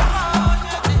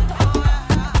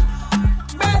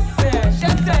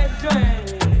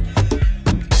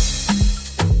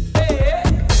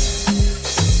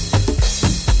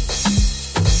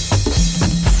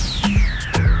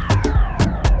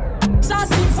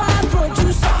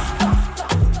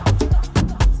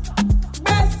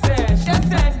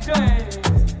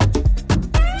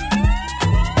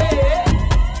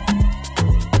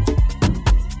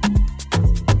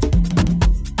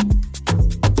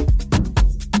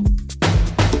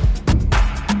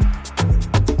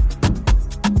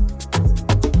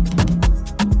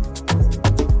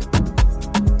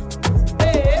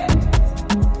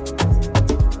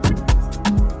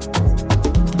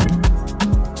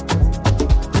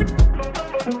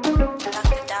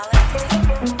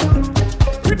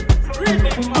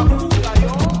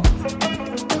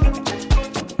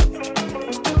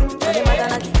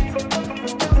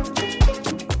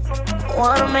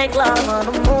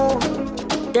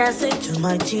dancing to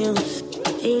my tunes.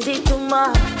 Is it too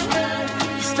much?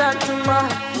 It's not too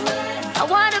much. I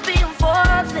wanna be on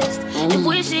fourth list. If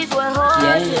wishes were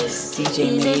horses. Yes, DJ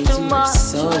Is Maze, it too you are much?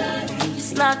 so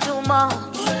It's not too much.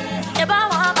 If I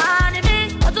want money, me,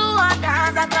 I do want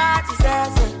dance, I got to say.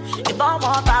 If I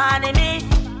want money, me,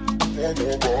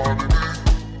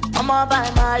 I'ma buy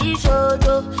my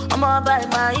shoulder, I'ma buy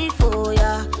my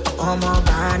foya, I'ma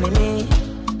buy me.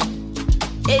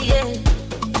 Yeah, yeah.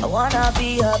 I wanna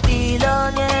be a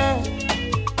billionaire,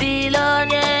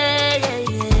 billionaire, yeah,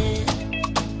 yeah.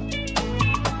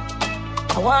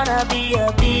 I wanna be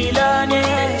a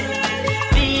billionaire,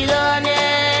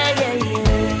 billionaire, yeah,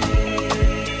 yeah.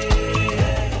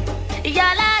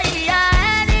 Yala, yeah,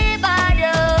 anybody,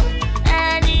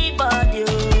 anybody,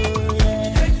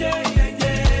 yeah.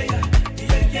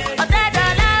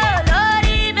 Otedala,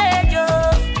 lori mejo,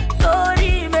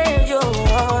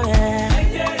 yeah.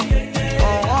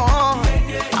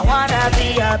 I wanna be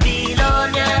a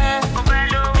billionaire,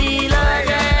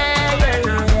 billionaire, yeah,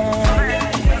 yeah.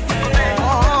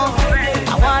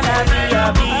 I wanna be a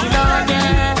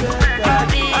billionaire,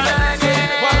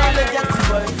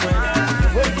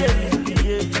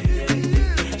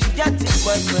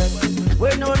 boyfriend, we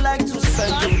no like to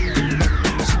spend it.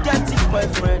 She get it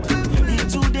boyfriend, he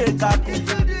too dey kaku.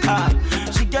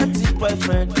 She get it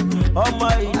boyfriend, oh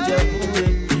my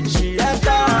Ijebu. She enter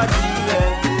her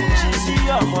DM, she see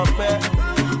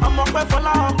ọmọ pẹ́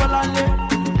fọlá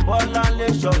Bọ́láńlé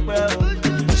ṣọpẹ́ o.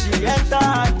 She enter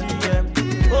her DM,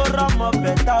 ó rọ́mọ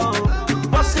bẹ̀tà o.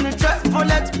 Bọ́sì ni Trevor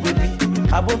baby,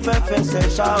 àbò fẹ́ fẹsẹ̀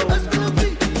ṣá o.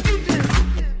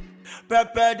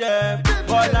 Pepper them,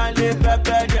 Bọ́láńlé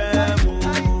pepper them,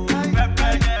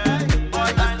 pepper them,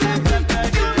 Bọ́láńlé pepper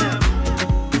them,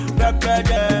 pepper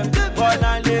them,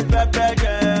 Bọ́láńlé pepper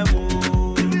them,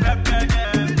 pepper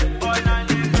them,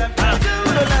 Bọ́láńlé pepper them.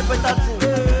 Who no like better thing?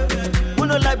 Who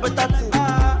no like better thing?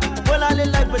 Bọ́láńlé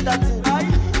like better thing.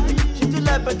 She do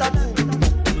like better thing.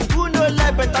 Who no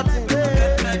like better thing?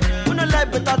 Who no like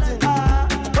better thing?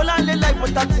 Bọ́láńlé like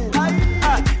better thing.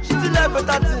 She do like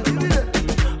better thing.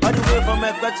 All the way from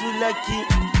Ekpe to Lekki,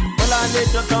 Bọ́láńlé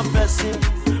dọ́tàn person,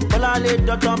 Bọ́láńlé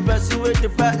dọ́tàn person with the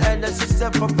bad and the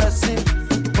system for person.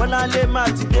 Bọ́láńlé máa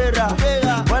ti dẹ́ra,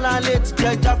 Bọ́láńlé ti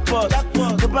jẹ jackpot.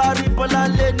 Tó bá rí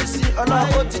Bọ́láńlé ní sí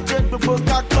ọlọ́wọ́ ti jẹ gbogbo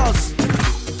cactus.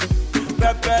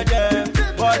 Pepper them,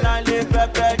 Bọ́láńlé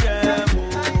pepper them,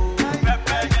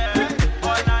 pepper them,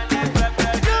 Bọ́láńlé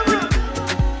pepper them,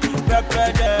 pepper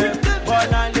them,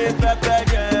 Bọ́láńlé pepper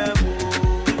them.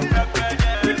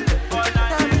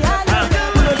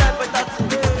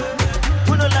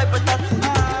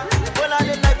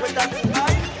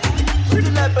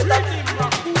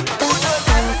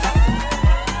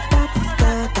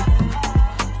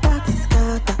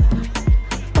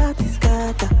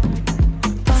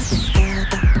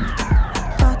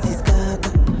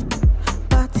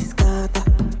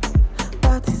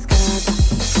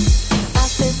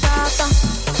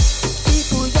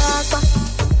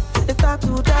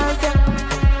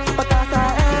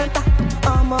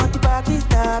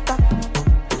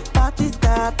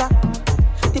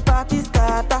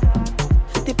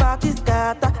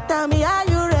 Tell me, are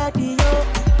you ready, yo?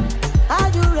 Are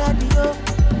you ready, yo?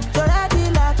 So ready,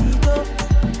 latido.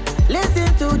 Listen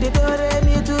to the do re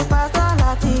mi to pasa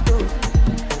latido,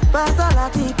 pasa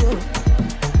latido.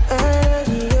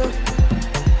 Hey, yo.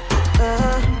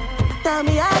 Tell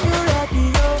me, are you ready,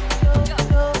 yo?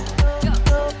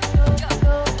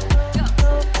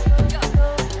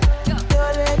 Do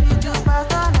re mi to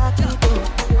pasa latido.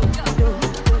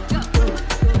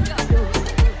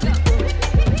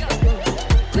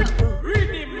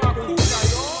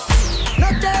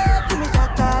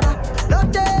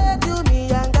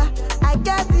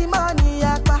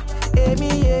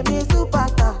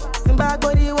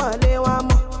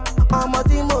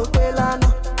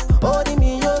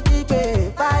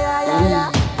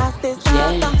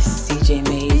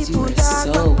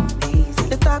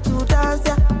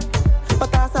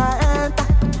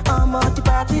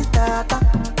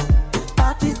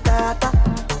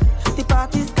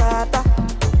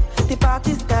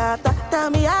 Tell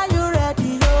me, are you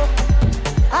ready, yo?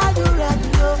 Are you ready,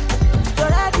 yo? So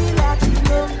ready,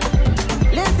 Latino.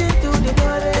 Listen to the do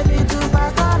re mi to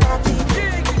pasa Latino,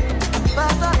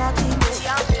 pasa Latino.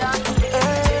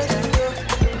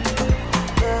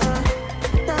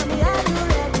 Tell me, are you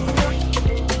ready, yo?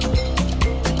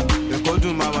 Èkó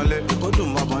dùn máa wọlé,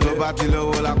 ló bá ti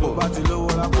lówó lápò.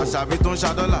 Àṣàbí tó ń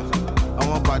ṣàdọ́là,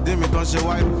 àwọn pàdé mi tó ń ṣe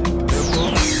wáyé. Èkó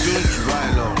dùn jù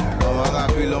báyìí lọ, ọmọ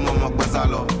arábí lọ́mọ ọmọ pẹ́sà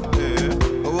lọ.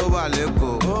 Owó wà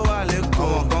lẹ́kọ̀ọ́,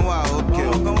 ọmọ kan wà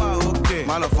òkè.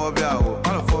 Má lọ fọ́ bí àwò,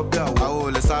 àwò ò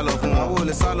lè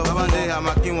lè sálọ fún wọn. Tábàdé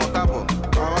àmà kí wọn kábọ̀.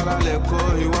 Àwọn alálẹ̀ kó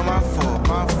ìwọ máa fọ̀.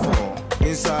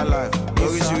 Inside life,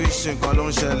 oríṣiríṣi nǹkan ló ń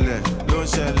ṣẹlẹ̀.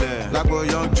 Lágbo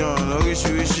Young John,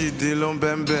 oríṣiríṣi ìdí ló ń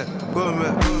bẹ́ńbẹ́.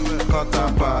 Gómẹ̀, quarter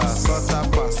pass, ó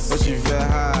sì fẹ́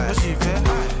high.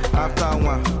 After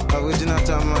one, original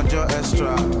time ọjọ́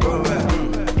extra. Gómẹ̀,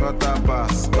 quarter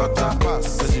pass, ó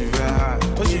sì fẹ́ high.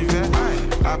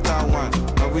 After one,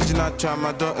 original time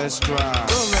ọjọ́ extra.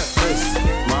 Gómẹ̀,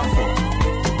 máa fọ̀.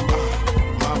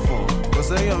 Kò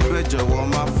sẹ́yìn ọ̀bẹ jọ̀wọ́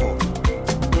máa fọ̀.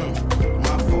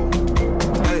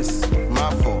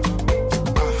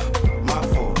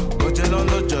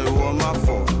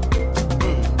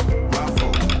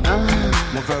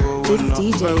 This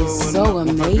DJ is so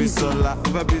amazing.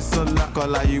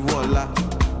 Kọ́lá ìwọ́lá,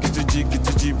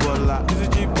 kìtùjì bọ́lá.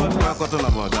 Akọ́tọ̀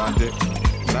làbọ̀ dáadé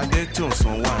tí ò ń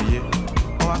sanwó ayé.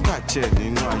 Wọ́n wá kàchẹ́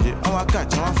nínú ayé. Wọ́n wá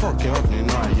kàchẹ́ wọ́n fọ̀kẹ́ up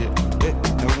nínú ayé. Ẹ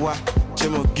wá, ṣé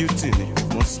mo guilty ni?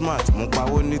 Mo smart, mo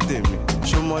pawó ní tèmi.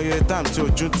 Ṣé mo yẹ time tí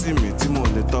ojú tì mí tí mo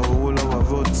lè tọrọ owó lọ́wọ́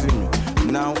vóòtì mi?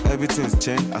 Now everything's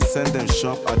changed. I send them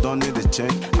shop, I don't need a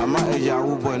change. I'm not a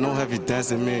Yahoo boy, no heavy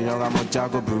dancing me. Young, I'm a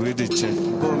Jago, but really change.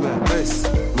 Go man, bass,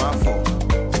 my fault.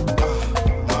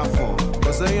 My fault.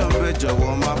 Cause I am better,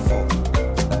 well, my fault.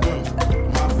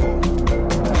 My fault.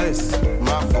 Bass,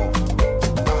 my fault.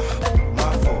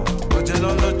 My fault. But you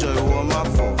don't know joy, well, my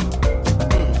fault.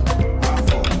 My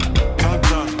fault. Young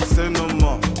John, say no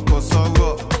more. Cause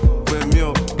sorrow, with me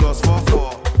up,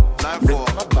 +44, 94.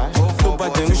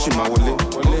 Ṣì máa wọlé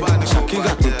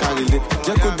ṣàkíyà tó kárílé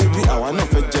jẹ́ kó dé bí àwa náà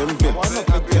fẹ́ jẹ́ ń bẹ̀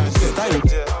sítáì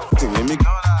tìyẹn mi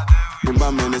ní bá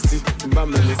mẹ́lẹ̀ sí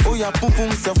ó yà púpù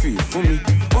sẹ́fì fún mi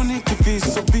ó ní kí fi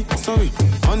sọ́bí sọ́rí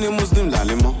wọ́n ní muslim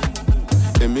làlẹ́ mọ́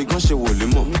èmi gan ṣe wòlé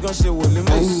mọ́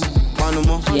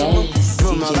panumọ́ mi ò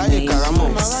máa ráyè karamọ́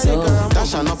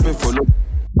dáṣà náà pè fọlọ́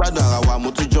gbádùn ara wa mo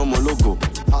tún jọ́ ọmọ lógo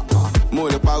mo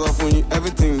lè parọ́ fún yín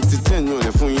everything ti change mi ò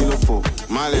lè fún yín lófo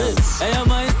má lè. ẹyọ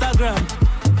mọ Instagram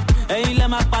ẹ̀yin lẹ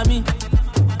máa pa mí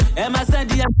ẹ máa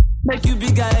send ya make you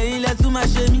bigger ẹ̀yin lẹ tún máa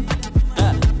ṣe mí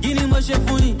kí ni mo ṣe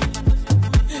fún yín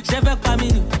ṣe fẹ́ pa mí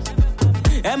ni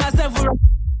ẹ máa ṣe fúnra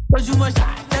ojúmọ́ ṣe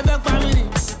fẹ́ pa mí ni.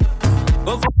 ó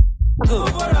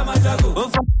fọ́ ramajago ó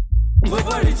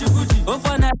fọ́ richikuchi ó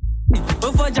fọ́ náírà ó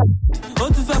fọ́ jà ó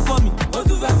tún fẹ́ fọ́ mi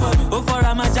ó fọ́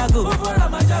ramajago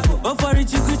ó fọ́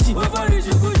richikuchi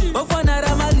ó fọ́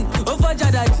náírà mali ó fọ́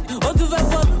jàdàjì ó tún fẹ́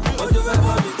fọ́ mi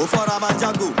ó fọ́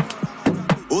ramajago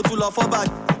ó tún lọ fọ́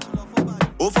báyìí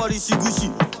ó fọ́ richikuchi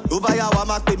ó bá yà wá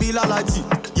máa pè mí lálàjì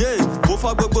ó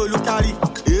fọ́ gbogbo olùkárí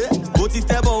ó ti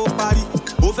tẹ́bọ̀ ó parí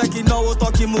ó fẹ́ kí náwó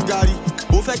tán kí mú gàrí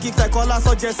ó fẹ́ kí fẹ́kọ́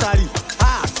lásán jẹ́ sáré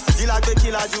kí la gbé kí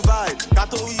la Dubai ká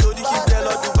tó wí oní kí bẹ́ẹ̀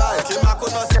lọ Dubai kí máa kó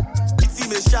náà sẹ́ tí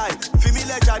mi ṣáì fi mí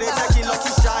lẹ́jàre jẹ́ kí n lọ kí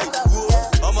ṣáì wo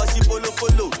ọmọ sí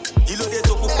polopolo kí ló dé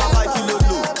tó kú pamá kí ló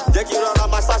lò jẹ́ kí rọra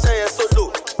máa ṣáṣẹ́ yẹn sólò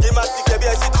kí máa ti kẹ̀bí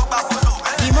ẹ̀ sí tó gbà fólò.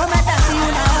 The moment I see you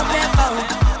now, step out.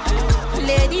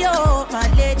 Lady, oh, my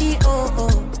lady, oh,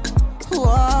 oh.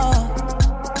 Whoa.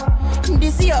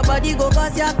 This your body go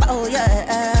cause your power,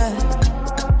 yeah.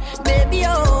 Baby,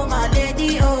 oh, my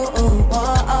lady, oh, oh,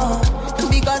 oh, oh.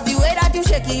 Because the way that you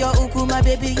shake your uku, my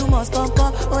baby, you must come,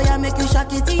 come. Oh, yeah, make you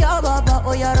shake it to your baba.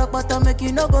 Oh, yeah, rock bottom, make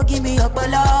you no go give me your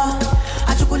bala.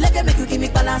 I chocolate, make you give me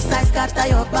balance size, scatter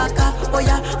your baka. Oh,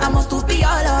 yeah, I must to be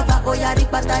all over. Oh, yeah,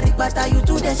 rikbata, you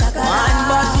to the shaka. Man,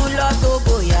 bottle of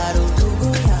Togo, yaro,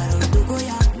 Togo, yaro.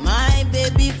 My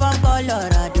baby from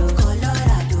Colorado.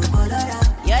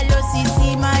 Yellow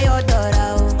CC, my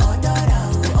odora, odora.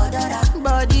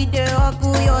 Body, they walk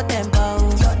your temper,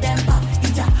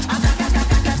 ija.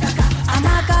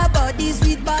 Amaka body,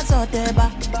 sweet bass, oteba.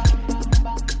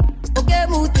 Okay,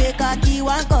 mute kaki,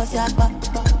 one cause yakba.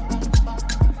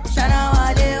 Shana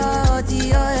wale, oh,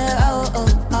 ti,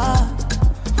 oh.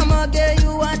 I'ma get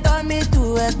you, want me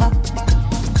to ekpa.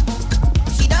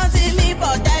 She don't see me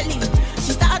for telly.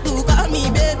 She start to call me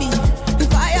baby.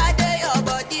 If I day your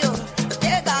body, oh,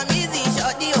 take a easy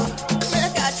shorty, oh.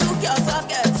 Make her choke your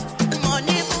socket.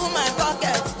 Money full my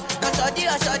pocket.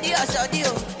 Shorty,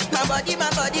 oh. My body,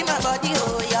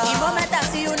 oh, yeah. The moment I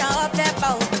see you now, up left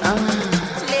out.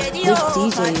 Lady, This oh,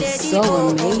 DJ my is lady, so oh,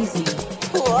 amazing.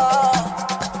 Whoa.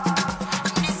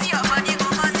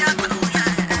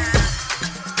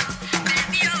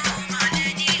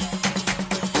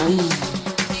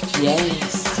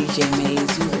 Yes, DJ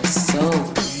Maze, you are so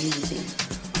amazing.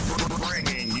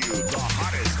 Bringing you the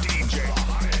hottest DJ.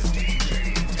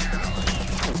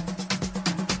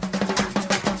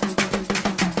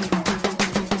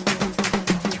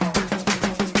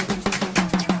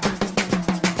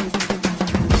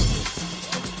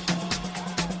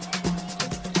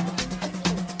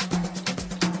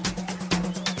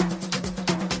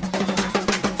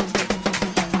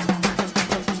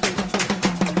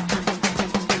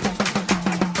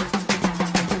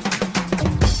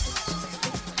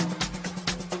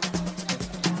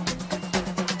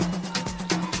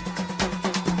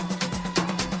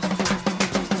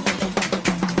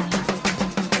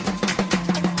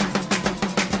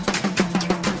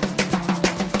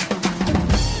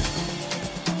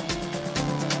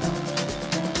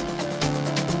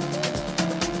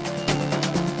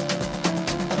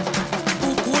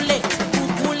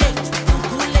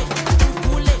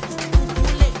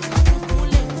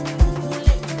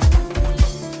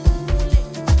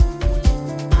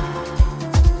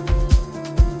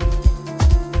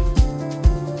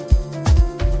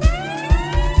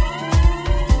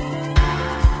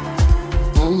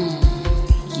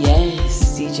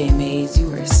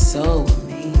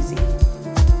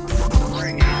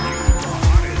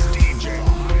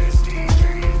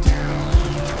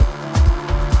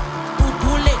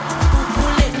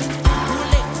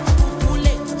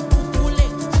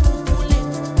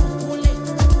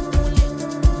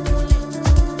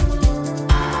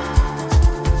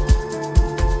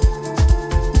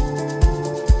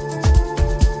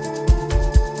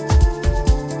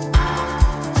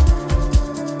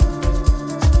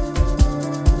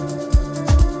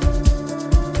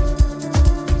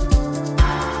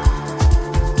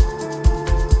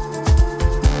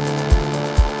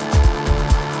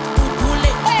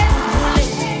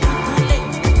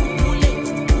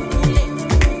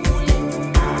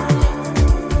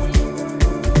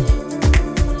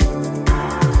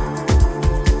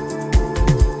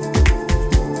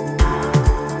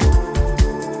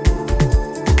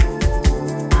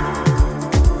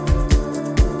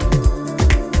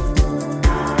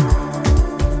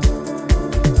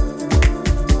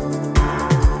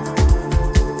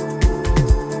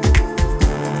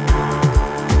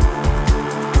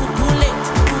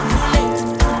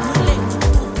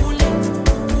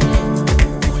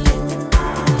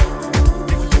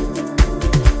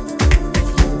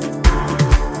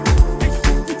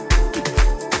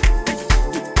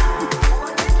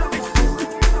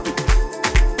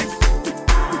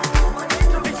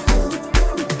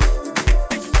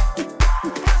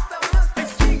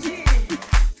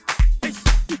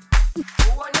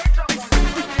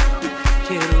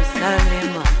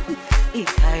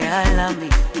 ikayalami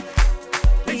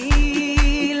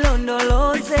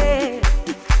ilondoloze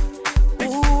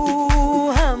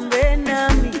uhambe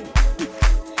nami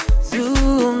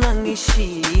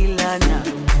zungangishilana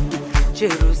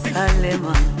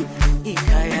Jerusalema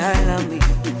ikayalami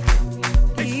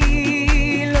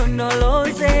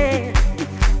ilondoloze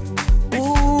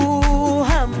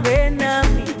uhambe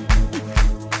nami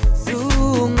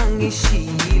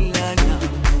zungangishilana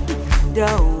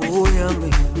dawo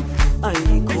yami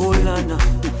ayikholana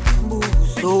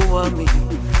buso wami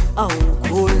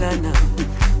awukholana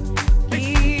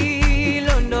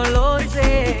ilondoloze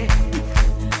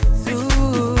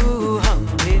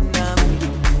zuhambe nami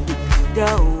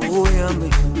dawo yami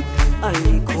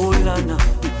ayikholana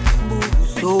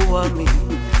buso wami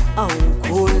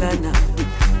awukholana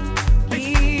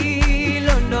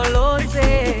ilondoloze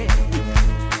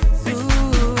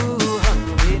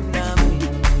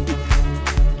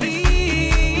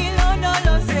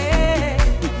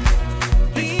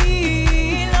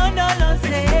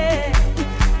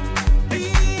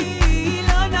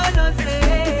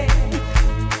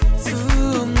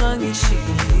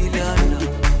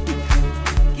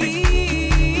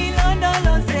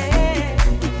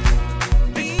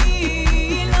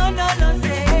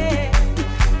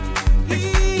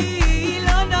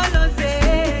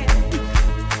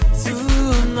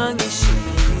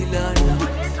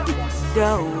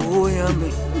dawo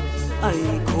yami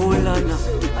ayikholana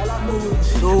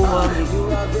buso wami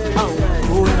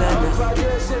awukholana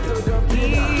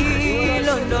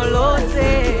ilondoloze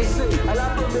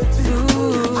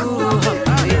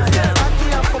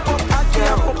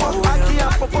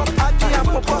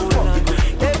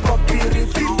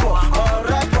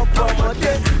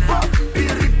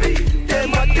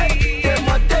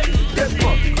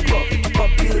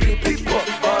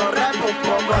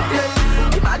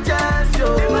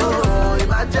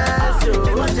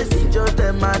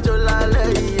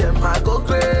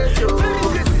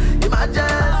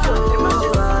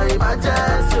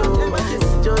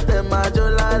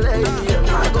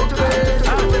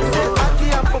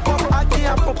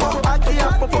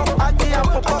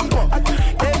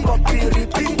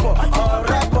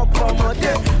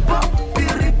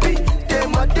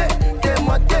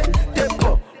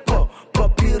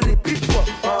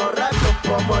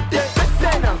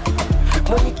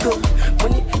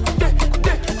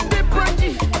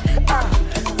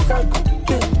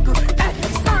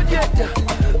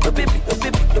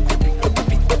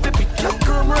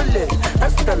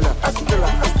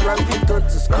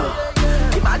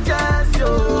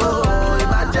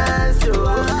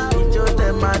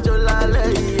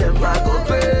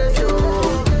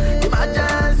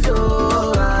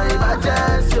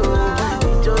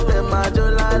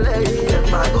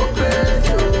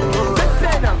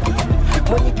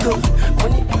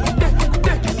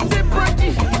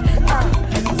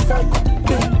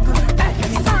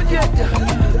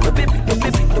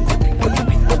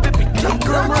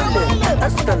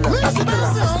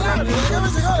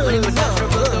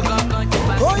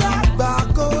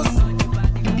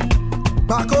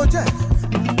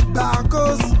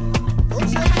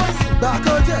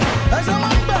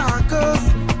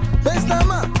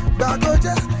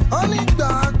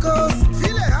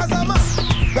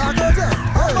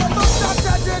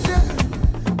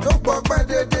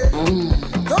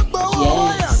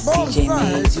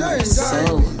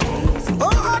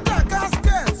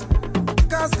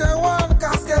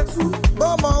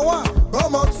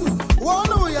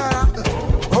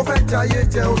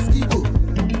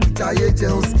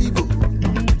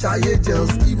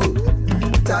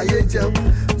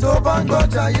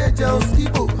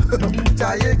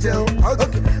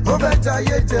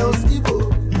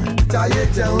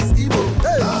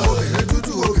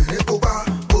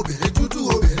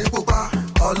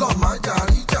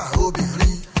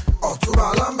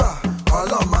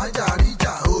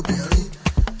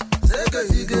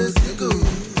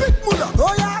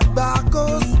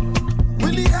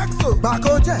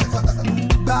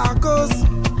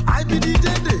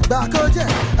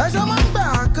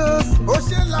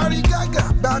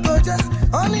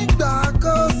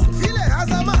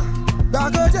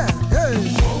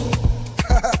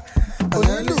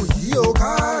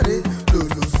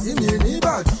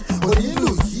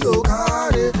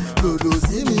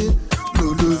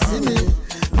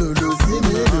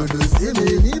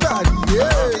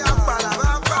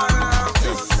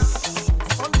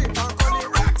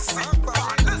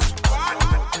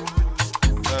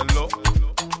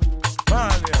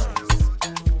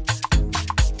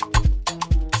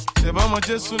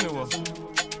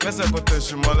Gbẹ́sẹ̀ kò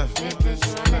tẹ̀sí mọ́lẹ̀.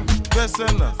 Gbẹ́sẹ̀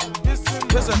náà.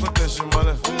 Gbẹ́sẹ̀ kò tẹ̀sí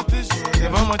mọ́lẹ̀.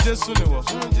 Ìbọn ọmọ Jésù ni wọ̀.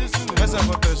 Gbẹ́sẹ̀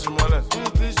kò tẹ̀sí mọ́lẹ̀.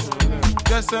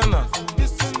 Gbẹ́sẹ̀ náà.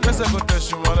 Gbẹ́sẹ̀ kò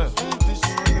tẹ̀sí mọ́lẹ̀.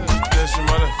 Tẹ̀sí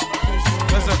mọ́lẹ̀.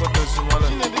 Gbẹ́sẹ̀ kò tẹ̀sí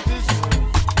mọ́lẹ̀.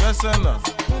 Gbẹ́sẹ̀ náà.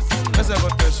 Gbẹ́sẹ̀ kò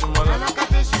tẹ̀sí mọ́lẹ̀.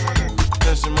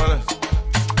 Tẹ̀sí mọ́lẹ̀.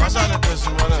 Masha le tẹ̀sí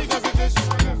mọ́lẹ̀.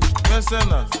 Gbẹ́sẹ̀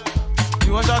náà.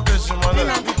 Ìwọ́n ṣá tẹ̀sí mọ́lẹ̀.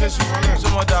 Ṣé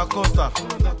mo dà Costa?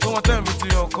 Tó wọ́n tẹ̀ mí ti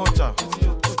yọ kọ́ọ̀chà.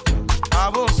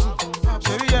 Àbò sùn.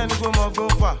 Ṣèbí yẹn ni pé mo gbó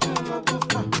fà.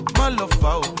 Má lọ fà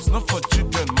o, it's not for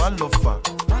children, má lọ fà.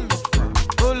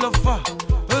 Ó lọ fà,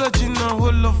 ó lọ jìnnà, ó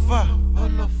lọ fà.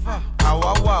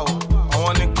 Àwa wà o,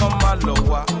 àwọn nìkan má lọ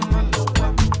wá.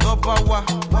 Tó bá wá,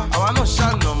 àwa náà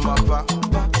ṣàna máa bá.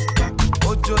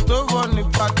 Òjò tó rọ̀ ní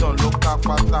Ìbàdàn ló ka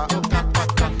pátá.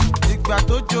 Ìgbà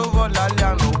tó jó rọ̀ lálẹ́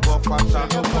àná ó bọ́ pátá.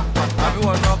 Àbí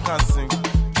wọn náà kàn sing,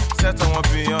 sẹ́tọ̀ wọn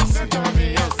Beyoncé.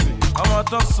 Ọmọ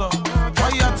tó sọ,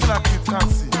 wọ́n yá tí like you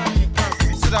can't see.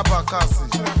 See that back see,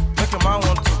 make a man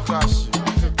want to crash.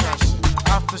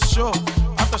 After show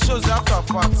is after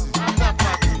party.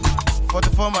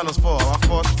 44 minus 4, our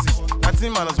 40.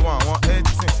 19 minus 1,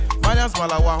 118. Finance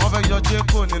Malawa, wọ́n fẹ́ yọ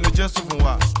J-Ko nínú Jésù fún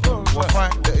wa. We're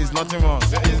fine, there is nothing wrong.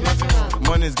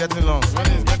 Money is getting long.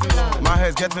 My hair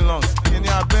is getting long. Kini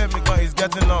abẹ́ mi gan is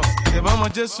getting long. Ìbọn ọmọ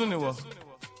Jésù ni wọ̀.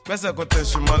 Gbẹ́sẹ̀ kò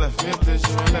tẹ̀sí mọ́lẹ̀.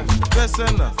 Gbẹ́sẹ̀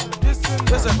náà.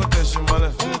 Gbẹ́sẹ̀ kò tẹ̀sí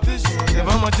mọ́lẹ̀.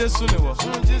 Ìbọn ọmọ Jésù ni wọ̀.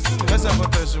 Gbẹ́sẹ̀ kò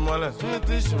tẹ̀sí mọ́lẹ̀.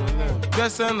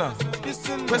 Gbẹ́sẹ̀ náà.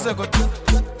 Gbẹ́sẹ̀ kò tẹ̀sí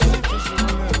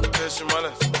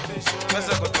mọ́lẹ̀.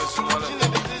 Gbẹ́sẹ̀ kò tẹ̀sí mọ́lẹ̀.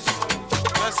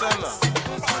 Gbẹ́sẹ̀ náà.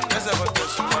 Gbẹ́sẹ̀ kò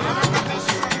tẹ̀sí mọ́lẹ̀.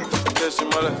 Tẹ̀sí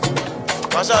mọ́lẹ̀.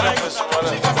 Masha le tẹ̀sí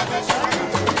mọ́lẹ̀.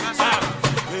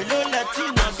 Èló lẹ́tí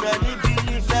náà fẹ́ níbi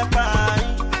ní fẹ́ báyìí,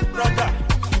 brother.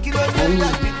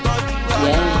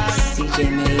 Yes, CJ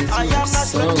Mays, you're so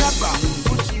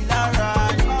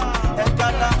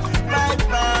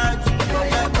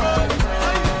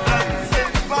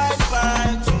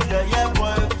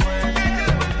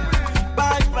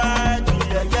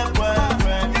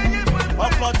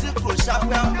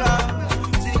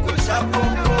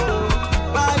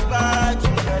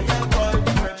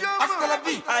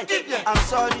I'm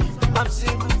sorry, I'm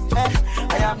single, I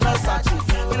am not searching.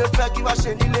 You fake you are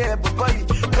shady, but boy,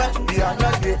 we are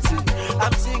not dating.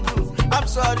 I'm single, I'm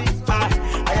sorry,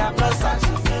 I am not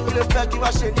searching. You fake you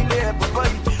are shady, but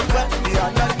boy, we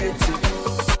are not dating.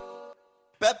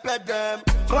 Pepe them,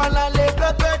 Walale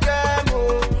pepe them,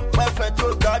 oh, perfect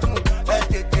to gadu,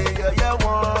 yeah,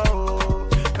 oh,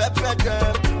 pepe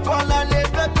them, Walale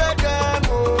pepe them,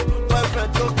 oh,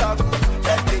 perfect to gadu,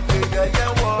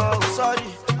 yeah, oh, sorry.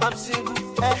 I'm single,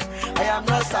 I am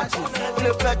not searching.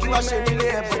 You fake you are shady,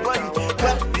 but boy,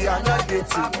 we are not dating.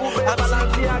 I'm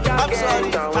single, I'm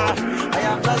sorry, I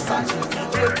am not searching.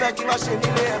 You fake you are shady,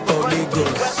 but boy, we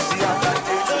are not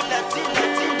dating.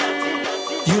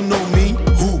 You know me,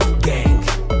 who? Gang.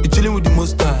 You chilling with the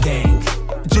Monster. Gang.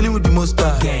 You chilling with the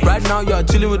Monster. Gang. Right now you are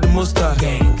chilling with the Monster.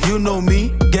 Gang. You know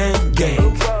me, gang,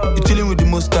 gang. You chilling with the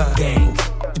Monster. Gang.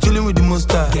 You chilling with the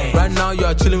Monster. Gang. Right now you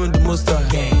are chilling with the Monster.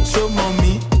 Gang. Show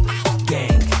mommy.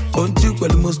 Don't you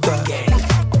well Monster?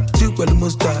 You well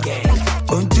Monster?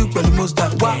 Don't you well Monster?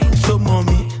 Wow, show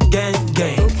mommy, gang,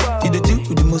 gang. You the Jew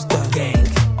with the Monster?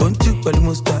 Don't you well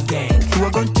Monster? You are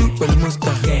going to well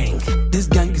Monster? This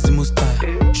gang is the Monster.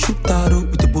 Shoot arrow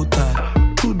with the bow tie.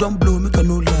 You don't blow, make a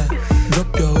no lie.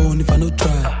 Drop your own if I no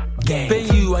try. Pay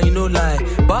you and you no lie.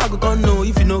 But I go can't know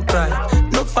if you no cry.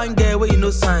 No fine girl where you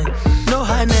no sign. No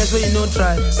highness where you no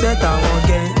try. Set I want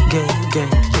gang, gang,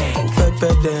 gang, gang.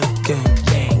 Pepe them, gang.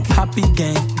 Happy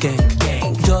gang, gang,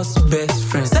 gang. Just best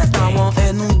friends. Set I want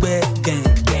anywhere gang,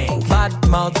 gang. Bad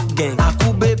mouth gang.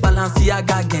 Akube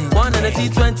Balenciaga gang.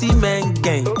 120 men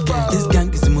gang. This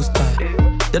gang is the most high.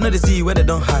 They know they see where they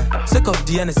don't hide. Sake of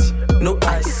the NSC, no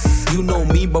ice. You know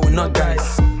me, but we're not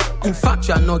guys. In fact,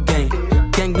 you are not gang.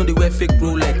 Gang know they wear fake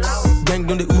Rolex. Gang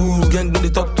know they ooze. Gang know they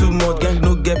talk too much. Gang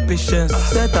no get patience.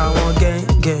 Set I want gang,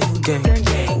 gang, gang,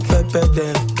 gang. Pepe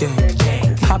them gang,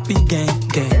 gang. Happy gang,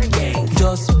 gang, gang.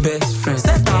 Just best friends.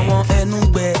 Set I want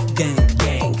anywhere gang,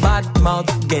 gang. Bad mouth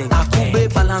gang. Akube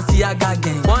Balenciaga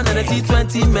gang.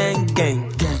 120 men gang.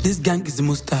 This gang is the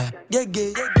most high. Yeah,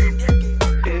 yeah, yeah.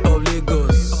 Of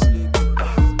Lagos.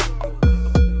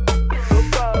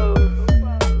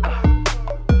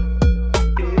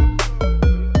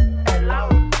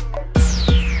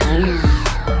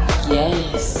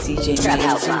 Yes, CJ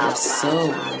Mays, you're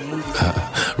so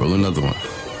Roll another one.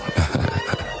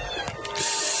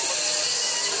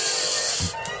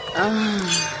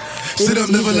 Sit up,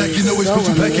 never like you know it's put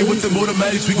you back in with the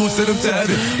automatics. We gon' send them to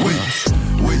heaven. Wait.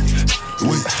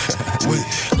 Wait.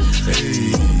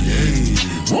 Hey.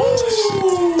 Woo!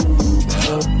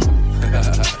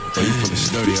 Oh, you feeling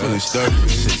sturdy,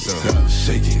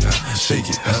 Shake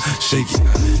it.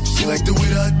 She like the way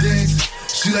that I dance.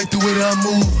 She like the way that I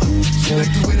move. She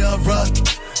like the way that I rock.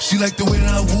 She like the way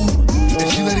that I woo.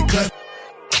 And she let it clap.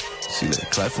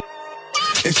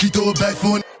 And she throw it back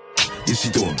for an. Yeah, she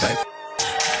throw it back.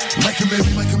 Michael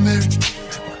Mary.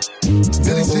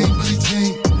 Billie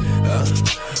Jean.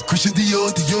 Christian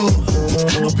Dior.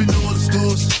 I'm up in all the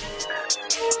stores.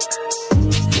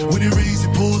 When it rains,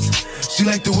 it pours. She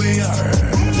like the way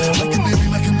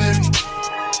Michael Mary.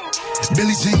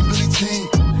 Billie Jean.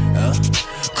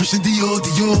 Christian Dior.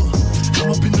 I'm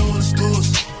up in all the stores.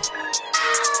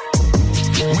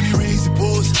 When it rains, it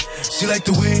pours. She like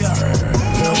the way when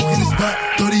I walk in the spot,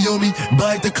 30 on me.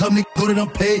 Buy the club, nigga, go that I'm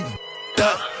paid.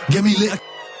 Get me lit.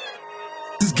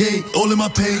 This gay, all in my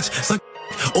page. Suck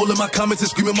all of my comments and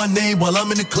screaming my name while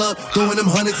I'm in the club, throwing them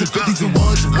hundreds and fifties and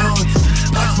ones.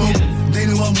 I smoke. They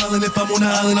know I'm wildin'. If I'm on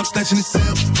the island, I'm snatching the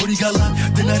cell. Brody got locked,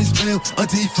 the night is bail.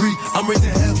 Until he free, I'm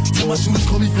raising hell. Tell my shooters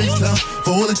call me FaceTime.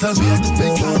 For all the times we had to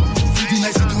FaceTime. 50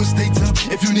 nights to do a state time.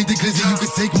 If you need the glizzy, you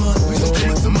can take mine. Please don't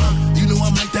come up to mine. You know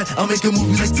I'm like that. I'll make a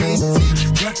movie like TNT.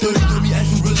 Black 30 on me, ask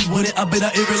you really want it. I bet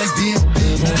I air it like DMB.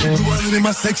 Blue Island in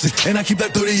my section, and I keep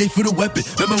that 38 for the weapon.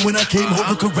 Remember when I came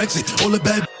home for correction? All the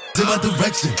bad in my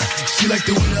direction. She like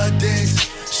the way that I dance.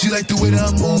 She like the way that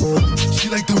I move. She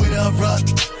like the way that I rock.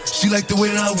 She like the way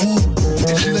that I woo.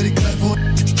 And she let it clap for it.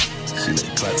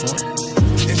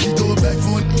 And she throw it back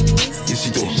for it. Yeah, she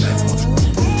throw it back for it.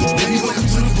 Baby, welcome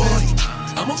to the party.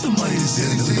 I'm off the money that's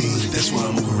in the lean. That's why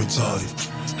I'm over retarded.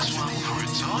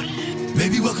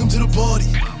 Baby, welcome to the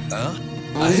party.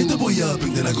 I hit the boy up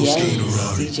and then I go skate a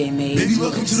Rari. Baby,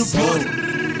 welcome to the party.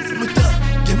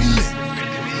 Get me lit.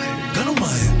 Gun on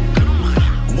my hip.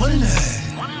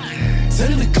 1.5.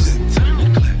 10 in the clip.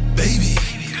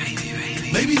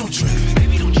 Baby, don't trip.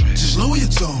 Just lower your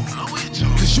tone.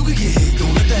 Cause you can get hit.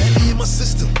 Don't let that heavy in my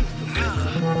system.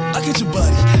 I get your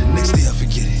body. Next day I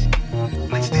forget it.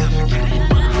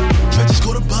 Try just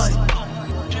go to body.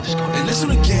 And that's on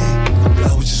the game.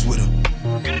 I was just with him.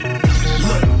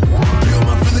 Look, real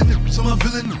my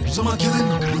villain. So my killing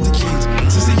with the kids.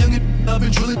 Since a youngin', I've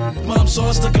been drilling. Mom saw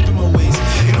I stuck up in my waist.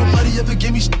 Ain't nobody ever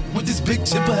gave me with this big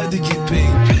tip. I had to get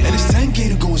paid. And it's 10K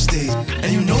to go on stage.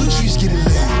 And you know the trees getting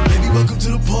laid. Baby, welcome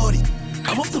to the party.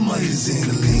 I'm off the money that's in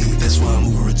the lean. That's why I'm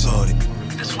over retarded.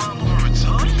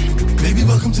 Baby,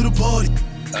 welcome to the party.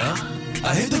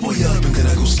 I hit the boy up and then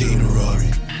I go skate in a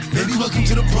Rari. Baby, welcome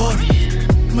to the party.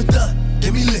 I'm a dot,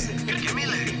 get me lit.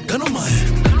 Gun on my hip.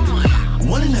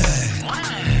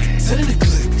 1.5. 10 in the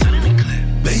clip.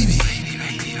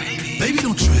 Baby,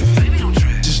 don't trip.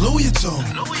 Just lower your tone.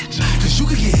 Cause you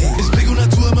could get hit. It's big on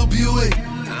that 2 MLBOA.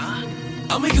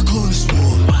 I'll make a call in this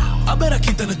war. I bet I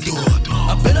kicked down the door.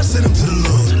 I bet I sent him to the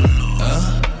Lord.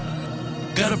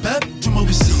 Got a bad from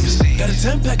overseas. Got a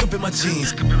 10-pack up in my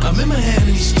jeans. I'm in my hand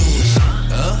in these stores.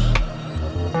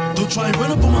 Don't try and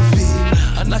run up on my feet.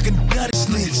 I knock a out his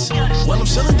sleeves while I'm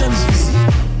shelling down his feet.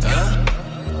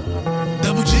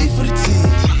 Double G for the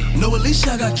team. No, at least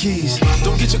I got keys.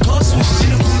 Don't get your car switched. See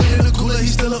the cooler in the cooler.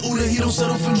 He's still a Uda. He don't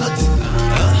settle for nothing.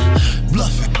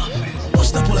 Bluffing. Won't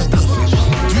stop all that bluffing.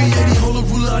 380, hold a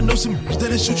ruler. I know some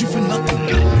that'll shoot you for nothing.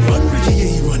 Run, Ricky, yeah,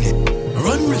 he run it.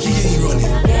 Run, Ricky, yeah, he run it.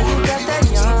 Yeah, you got that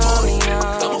yummy,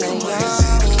 yummy, yummy.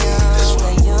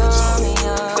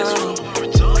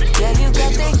 Yeah, you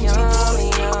got that yummy,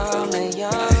 yummy,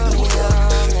 yummy, yummy,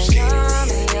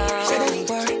 yummy. Say that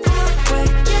word.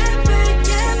 Yeah, babe,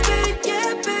 yeah, babe, yeah,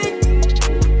 babe.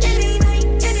 Any night,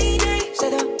 any day. Say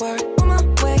that word. On my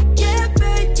way. Yeah,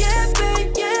 babe, yeah, babe,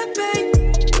 yeah, babe.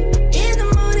 In the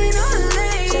morning or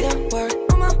late. Say that word.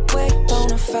 On my way.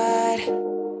 Bonafide.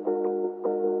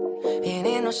 It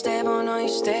ain't no stable, no, you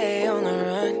stay on the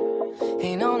run.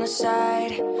 Ain't on the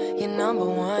side, you're number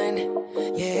one.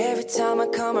 Yeah, every time I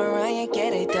come around, you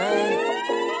get it done.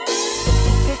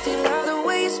 50-50, love the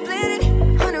way you split it.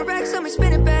 100 racks on me,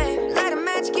 spin it, babe. Light a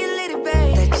match, get lit,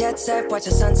 babe. That jet set, watch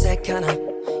the sunset, kinda.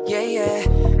 Yeah, yeah.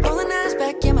 Rolling eyes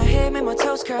back in my head, make my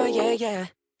toes curl, yeah, yeah.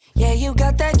 Yeah, you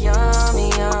got that yummy,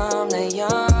 yum, that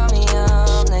yummy,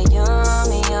 yum, that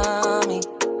yummy, yummy.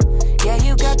 Yeah,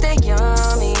 you got that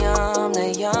yummy, yum,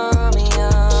 that yummy,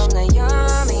 yum, that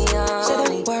yummy, yum. Say that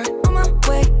word. On my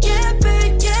way. Yeah,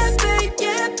 babe, yeah, babe,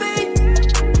 yeah, babe.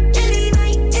 Any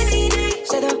night, any day.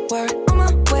 Say that word. On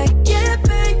my way. Yeah,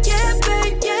 babe, yeah,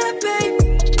 babe, yeah, babe.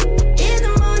 In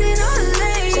the morning or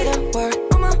late. Say that word.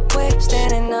 On my way.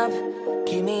 Standing up,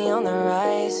 keep me on the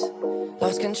rise.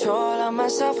 Lost control of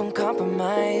myself, I'm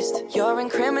compromised. You're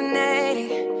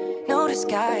incriminating. no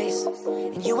disguise.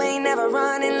 And you ain't never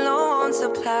running low on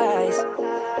supplies.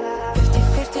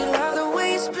 50-50, love the way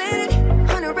you split it.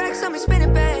 100 racks on me, spin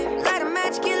it, babe. Light a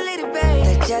match, get lit, babe.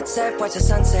 That jet set, watch the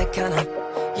sunset, kinda.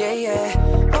 Yeah,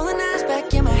 yeah. Rolling eyes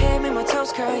back in my head, make my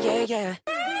toes curl, yeah, yeah.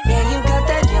 Yeah, you got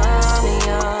that yummy,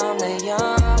 yum, that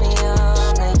yummy,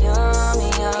 yum, that yummy,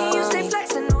 yum. You stay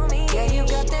flexing on me. Yeah, you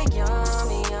got that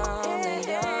yummy, yum, that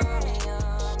yummy,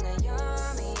 yum, that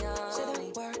yummy, yum. Say the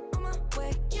word on my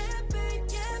way. Yeah, babe,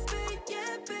 yeah, babe,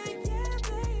 yeah, babe, yeah,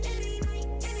 babe. Any night,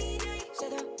 any day. Say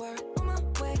the word on my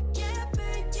way. Yeah,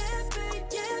 babe, yeah, babe,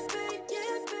 yeah, babe,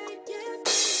 yeah, babe, yeah,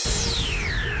 babe.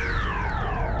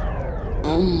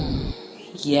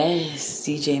 Yes,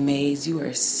 DJ Maze, you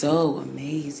are so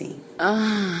amazing.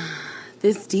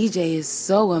 This DJ is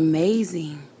so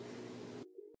amazing.